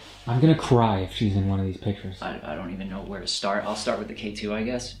 I'm gonna cry if she's in one of these pictures. I don't even know where to start. I'll start with the K2, I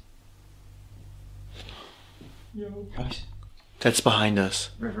guess. Guys, that's behind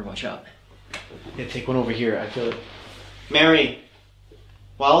us. River, watch out. Yeah, take one over here. I feel it. Mary,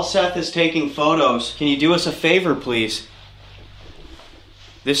 while Seth is taking photos, can you do us a favor, please?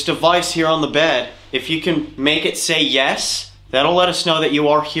 This device here on the bed, if you can make it say yes, that'll let us know that you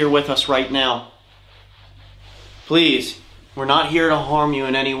are here with us right now. Please, we're not here to harm you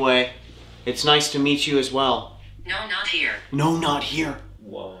in any way. It's nice to meet you as well. No, not here. No, not here.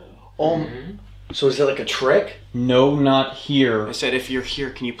 Whoa. So is that like a trick? No, not here. I said, if you're here,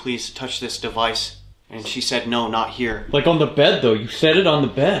 can you please touch this device? And she said, no, not here. Like on the bed, though. You set it on the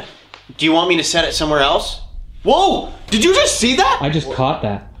bed. Do you want me to set it somewhere else? Whoa! Did you just see that? I just caught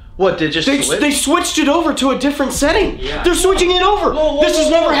that. What, did just switch? They switched it over to a different setting. Yeah. They're switching it over. Whoa, this has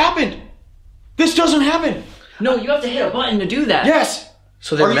never happened. This doesn't happen. No, you have to hit a button to do that. Yes.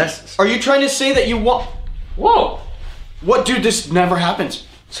 So they're messes. Are you trying to say that you want... Whoa! What, dude? This never happens.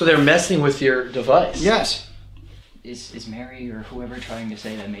 So they're messing with your device? Yes. Is Mary or whoever trying to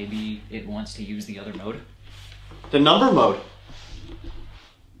say that maybe it wants to use the other mode? The number mode.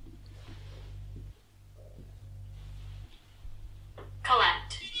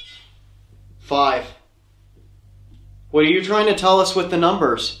 Collect. 5. What are you trying to tell us with the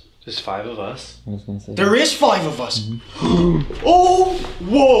numbers? There's 5 of us. I was gonna say There is 5 of us. Oh!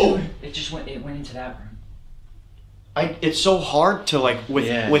 Whoa! It went into that room. It's so hard to like with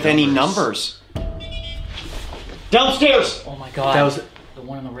any numbers. Downstairs. Oh my god. That was the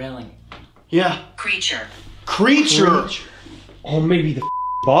one on the railing. Yeah. Creature. Oh, maybe the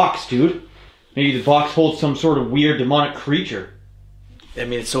box, dude. Maybe the box holds some sort of weird demonic creature. I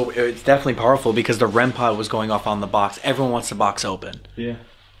mean, it's definitely powerful because the REM pod was going off on the box. Everyone wants the box open. Yeah.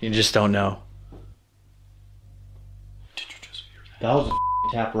 You just don't know. Did you just hear that? That was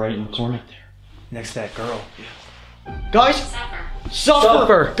a tap right in the corner. Right there. Next to that girl. Yeah. Guys!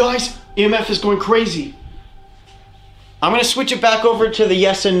 Suffer! Guys, EMF is going crazy. I'm gonna switch it back over to the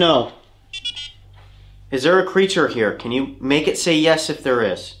yes and no. Is there a creature here? Can you make it say yes if there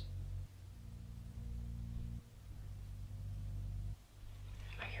is?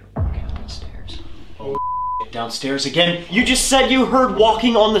 I hear walking on the stairs. Oh, downstairs again. You just said you heard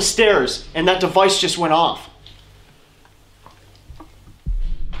walking on the stairs, and that device just went off.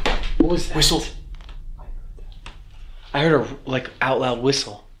 What was that? Whistled. I heard a out loud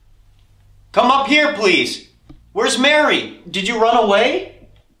whistle. Come up here, please. Where's Mary? Did you run away?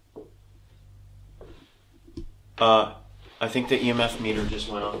 I think the EMF meter just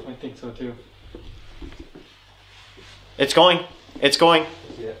went off. I think so too. It's going. It's going.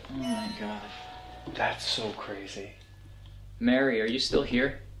 Yeah. Oh my god. That's so crazy. Mary, are you still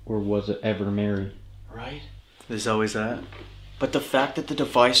here? Or was it ever Mary? Right? There's always that. But the fact that the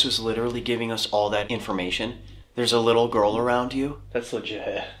device was literally giving us all that information, there's a little girl around you. That's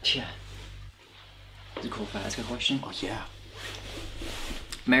legit. Yeah. Is it cool if I ask a question? Oh, yeah.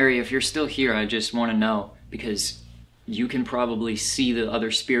 Mary, if you're still here, I just want to know, because you can probably see the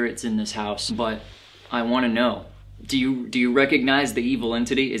other spirits in this house, but I want to know. Do you recognize the evil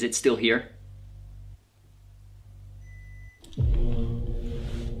entity? Is it still here?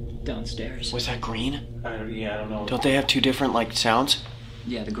 Downstairs. Was that green? Yeah, I don't know. Don't they have 2 different, like, sounds?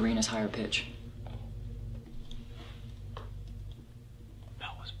 Yeah, the green is higher pitch.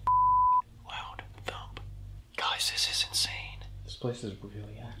 That was loud thump. Guys, this is insane. This place is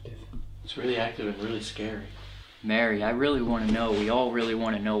really active. It's really active and really scary. Mary, I really want to know. We all really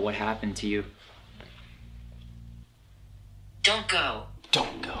want to know what happened to you. Don't go.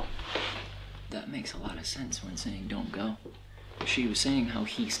 Don't go. That makes a lot of sense when saying don't go. She was saying how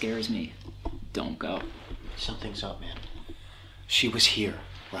he scares me. Don't go. Something's up, man. She was here,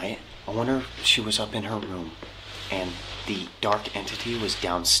 right? I wonder if she was up in her room and the dark entity was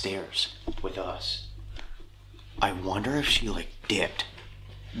downstairs with us. I wonder if she, like, dipped.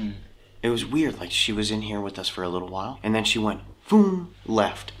 It was weird, like, she was in here with us for a little while and then she went, boom,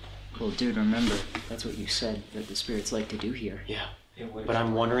 left. Well, dude, remember, that's what you said that the spirits like to do here. Yeah. But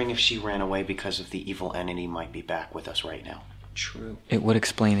I'm wondering if she ran away because of the evil entity might be back with us right now. True. It would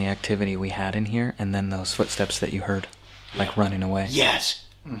explain the activity we had in here and then those footsteps that you heard, like running away. Yes!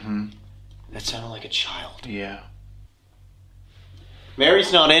 Mm-hmm. That sounded like a child. Yeah.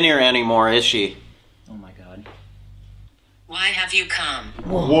 Mary's not in here anymore, is she? Oh my god. Why have you come?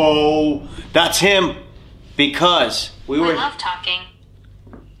 Whoa! That's him! Because we were... I love talking.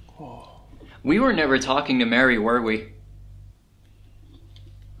 We were never talking to Mary, were we?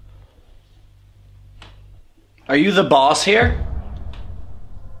 Are you the boss here?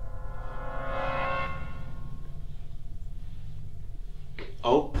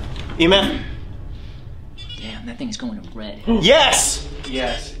 Oh, Ema? Damn, that thing's going to red. Yes!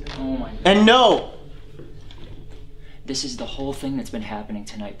 Yes. Oh my god. And no! This is the whole thing that's been happening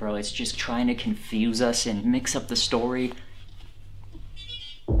tonight, bro. It's just trying to confuse us and mix up the story.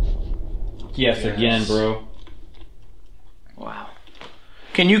 Yes, again, bro. Wow.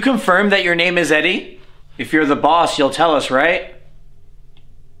 Can you confirm that your name is Eddie? If you're the boss, you'll tell us, right?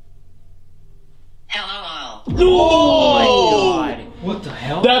 Hello all. Oh my god. What the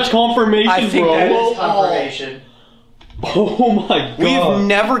hell? That's confirmation, I think bro. that is confirmation. Oh my god. We've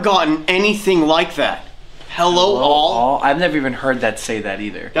never gotten anything like that. Hello, all? I've never even heard that say that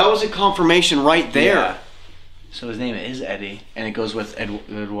either. That was a confirmation right there. Yeah. So his name is Eddie, and it goes with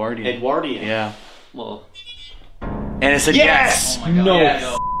Edwardian. Edwardian. Yeah. Well. And it said yes! Oh my god. No.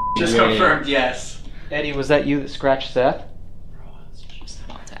 Yes. Just confirmed yes. Eddie, was that you that scratched Seth? Bro, I was just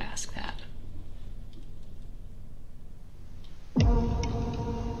about to ask that.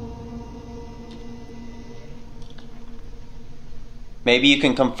 Maybe you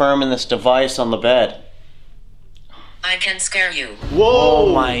can confirm in this device on the bed. I can scare you. Whoa!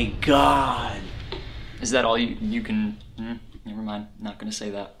 Oh my god. Is that all you can... never mind. Not gonna say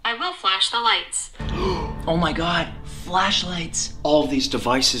that. I will flash the lights. Oh my god. Flashlights. All of these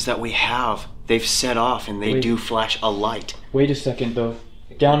devices that we have, they've set off and they Wait. do flash a light. Wait a second, though.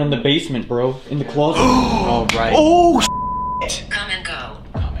 Down in the basement, bro. In the closet. Oh, right. Oh, shit. Come and go.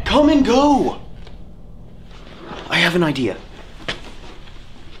 Come and go! I have an idea.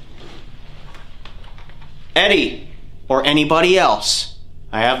 Eddie, or anybody else,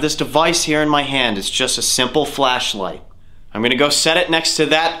 I have this device here in my hand. It's just a simple flashlight. I'm gonna go set it next to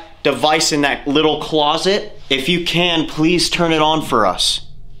that device in that little closet. If you can, please turn it on for us.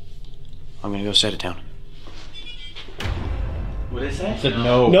 I'm gonna go set it down. What did it say? Said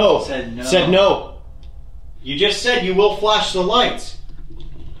no. No. Said no. Said no. You just said you will flash the lights.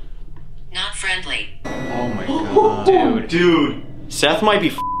 Not friendly. Oh my god. Dude. Seth might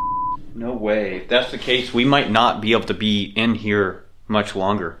be No way. If that's the case, we might not be able to be in here much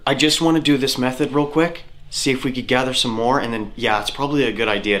longer. I just want to do this method real quick. See if we could gather some more, and then, yeah, it's probably a good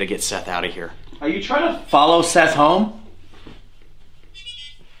idea to get Seth out of here. Are you trying to follow Seth home?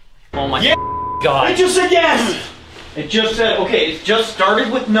 Oh my God. It just said yes! It just said, okay, it just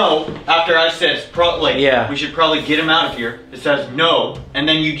started with no after I said, Yeah. we should probably get him out of here. It says no, and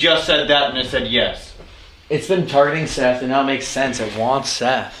then you just said that and it said yes. It's been targeting Seth, and now it makes sense. It wants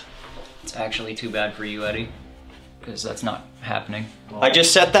Seth. It's actually too bad for you, Eddie. Because that's not happening. I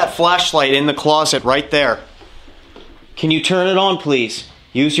just set that flashlight in the closet right there. Can you turn it on, please?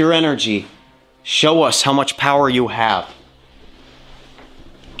 Use your energy. Show us how much power you have.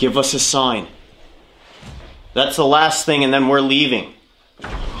 Give us a sign. That's the last thing, and then we're leaving.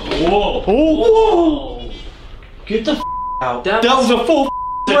 Whoa. Oh, whoa! Get the out. That was a full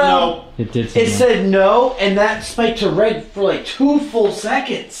said no. It did say It said no, and that spiked to red for like 2 full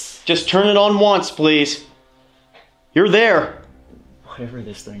seconds. Just turn it on once, please. You're there. Whatever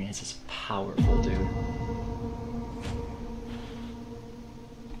this thing is powerful, dude.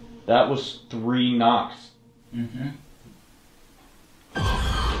 That was 3 knocks. Mm-hmm.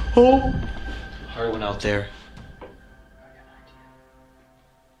 Oh. Heart went out there.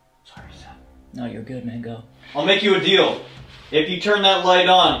 Sorry, Sam. No, you're good, man. Go. I'll make you a deal. If you turn that light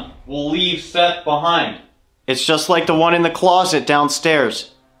on, we'll leave Seth behind. It's just like the one in the closet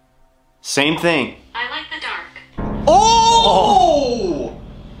downstairs. Same thing. I like the dark. Oh!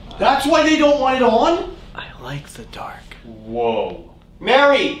 That's why they don't want it on? I like the dark. Whoa.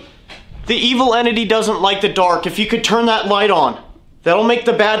 Mary! The evil entity doesn't like the dark. If you could turn that light on, that'll make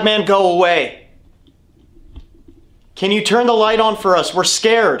the bad man go away. Can you turn the light on for us? We're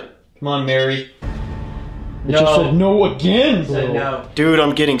scared. Come on, Mary. It No. just said no again, bro. Said no. Dude,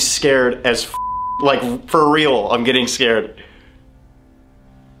 I'm getting scared as f***. Like, for real, I'm getting scared.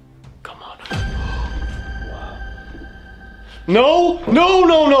 Come on. Wow. No! No,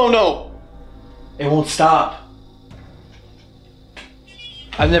 no, no, no! It won't stop.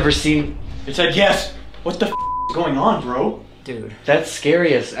 I've never seen. It said yes. What the f is going on, bro? Dude. That's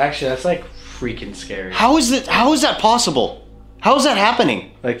scariest. Actually, that's like freaking scary. How is that possible? How is that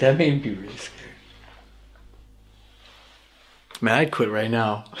happening? Like, that made me really scared. Man, I'd quit right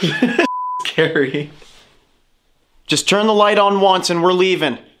now. Scary. Just turn the light on once and we're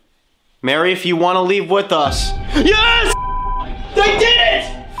leaving. Mary, if you want to leave with us. Yes! They did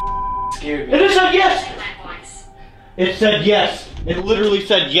it! Scared me. It said yes! It said yes. It literally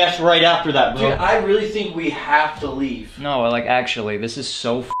said yes right after that, bro. Dude, I really think we have to leave. No, like, actually, this is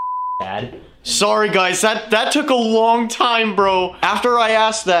so bad. Sorry, guys. That took a long time, bro. After I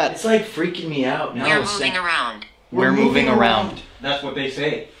asked that. It's like freaking me out now. We're moving around. We're moving around. That's what they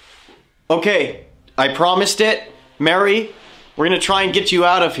say. Okay, I promised it. Mary, we're gonna try and get you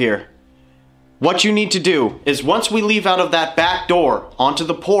out of here. What you need to do is once we leave out of that back door onto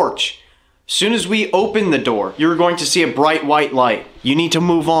the porch, as soon as we open the door, you're going to see a bright white light. You need to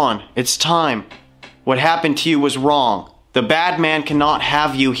move on. It's time. What happened to you was wrong. The bad man cannot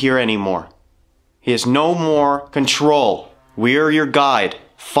have you here anymore. He has no more control. We are your guide.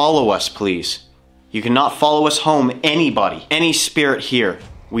 Follow us, please. You cannot follow us home, anybody, any spirit here.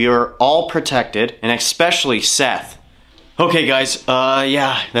 We are all protected, and especially Seth. Okay, guys,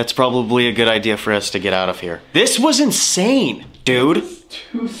 yeah, that's probably a good idea for us to get out of here. This was insane, dude.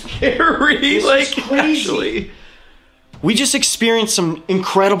 Too scary. This like, is crazy. actually. We just experienced some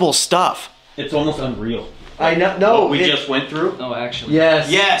incredible stuff. It's almost unreal. I know. No, what we just went through. No, actually.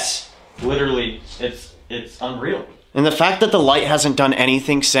 Yes. Yes. Literally, it's unreal. And the fact that the light hasn't done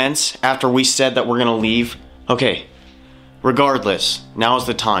anything since after we said that we're gonna leave. Okay, regardless, now is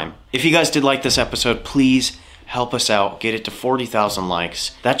the time. If you guys did like this episode, please help us out. Get it to 40,000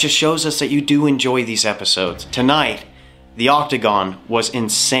 likes. That just shows us that you do enjoy these episodes. Tonight, the Octagon was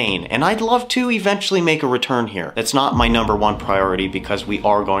insane, and I'd love to eventually make a return here. That's not my #1 priority because we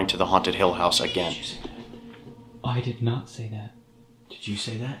are going to the Haunted Hill House again. I did not say that. Did you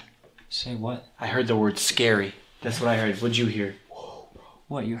say that? Say what? I heard the word scary. That's what I heard. What'd you hear?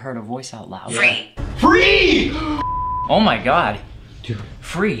 What, you heard a voice out loud? Free. Free! Oh my god. Dude.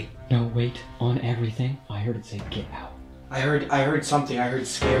 Free. No, wait. On everything, I heard it say get out. I heard something. I heard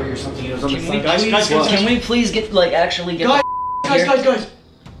scary or something. It was on the Can sign. we, guys, can we please get, like, actually get Guys.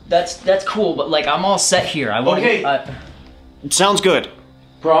 That's cool, but, like, I'm all set here. I want to Okay. It sounds good.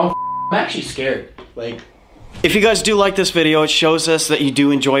 Bro, I'm actually scared. Like, if you guys do like this video, it shows us that you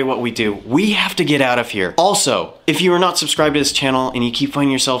do enjoy what we do. We have to get out of here. Also, if you are not subscribed to this channel and you keep finding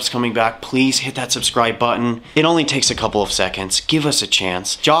yourselves coming back, please hit that subscribe button. It only takes a couple of seconds. Give us a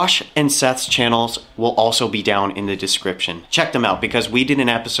chance. Josh and Seth's channels will also be down in the description. Check them out because we did an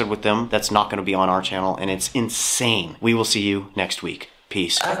episode with them that's not going to be on our channel and it's insane. We will see you next week.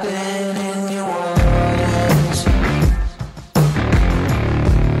 Peace. I've been in your world.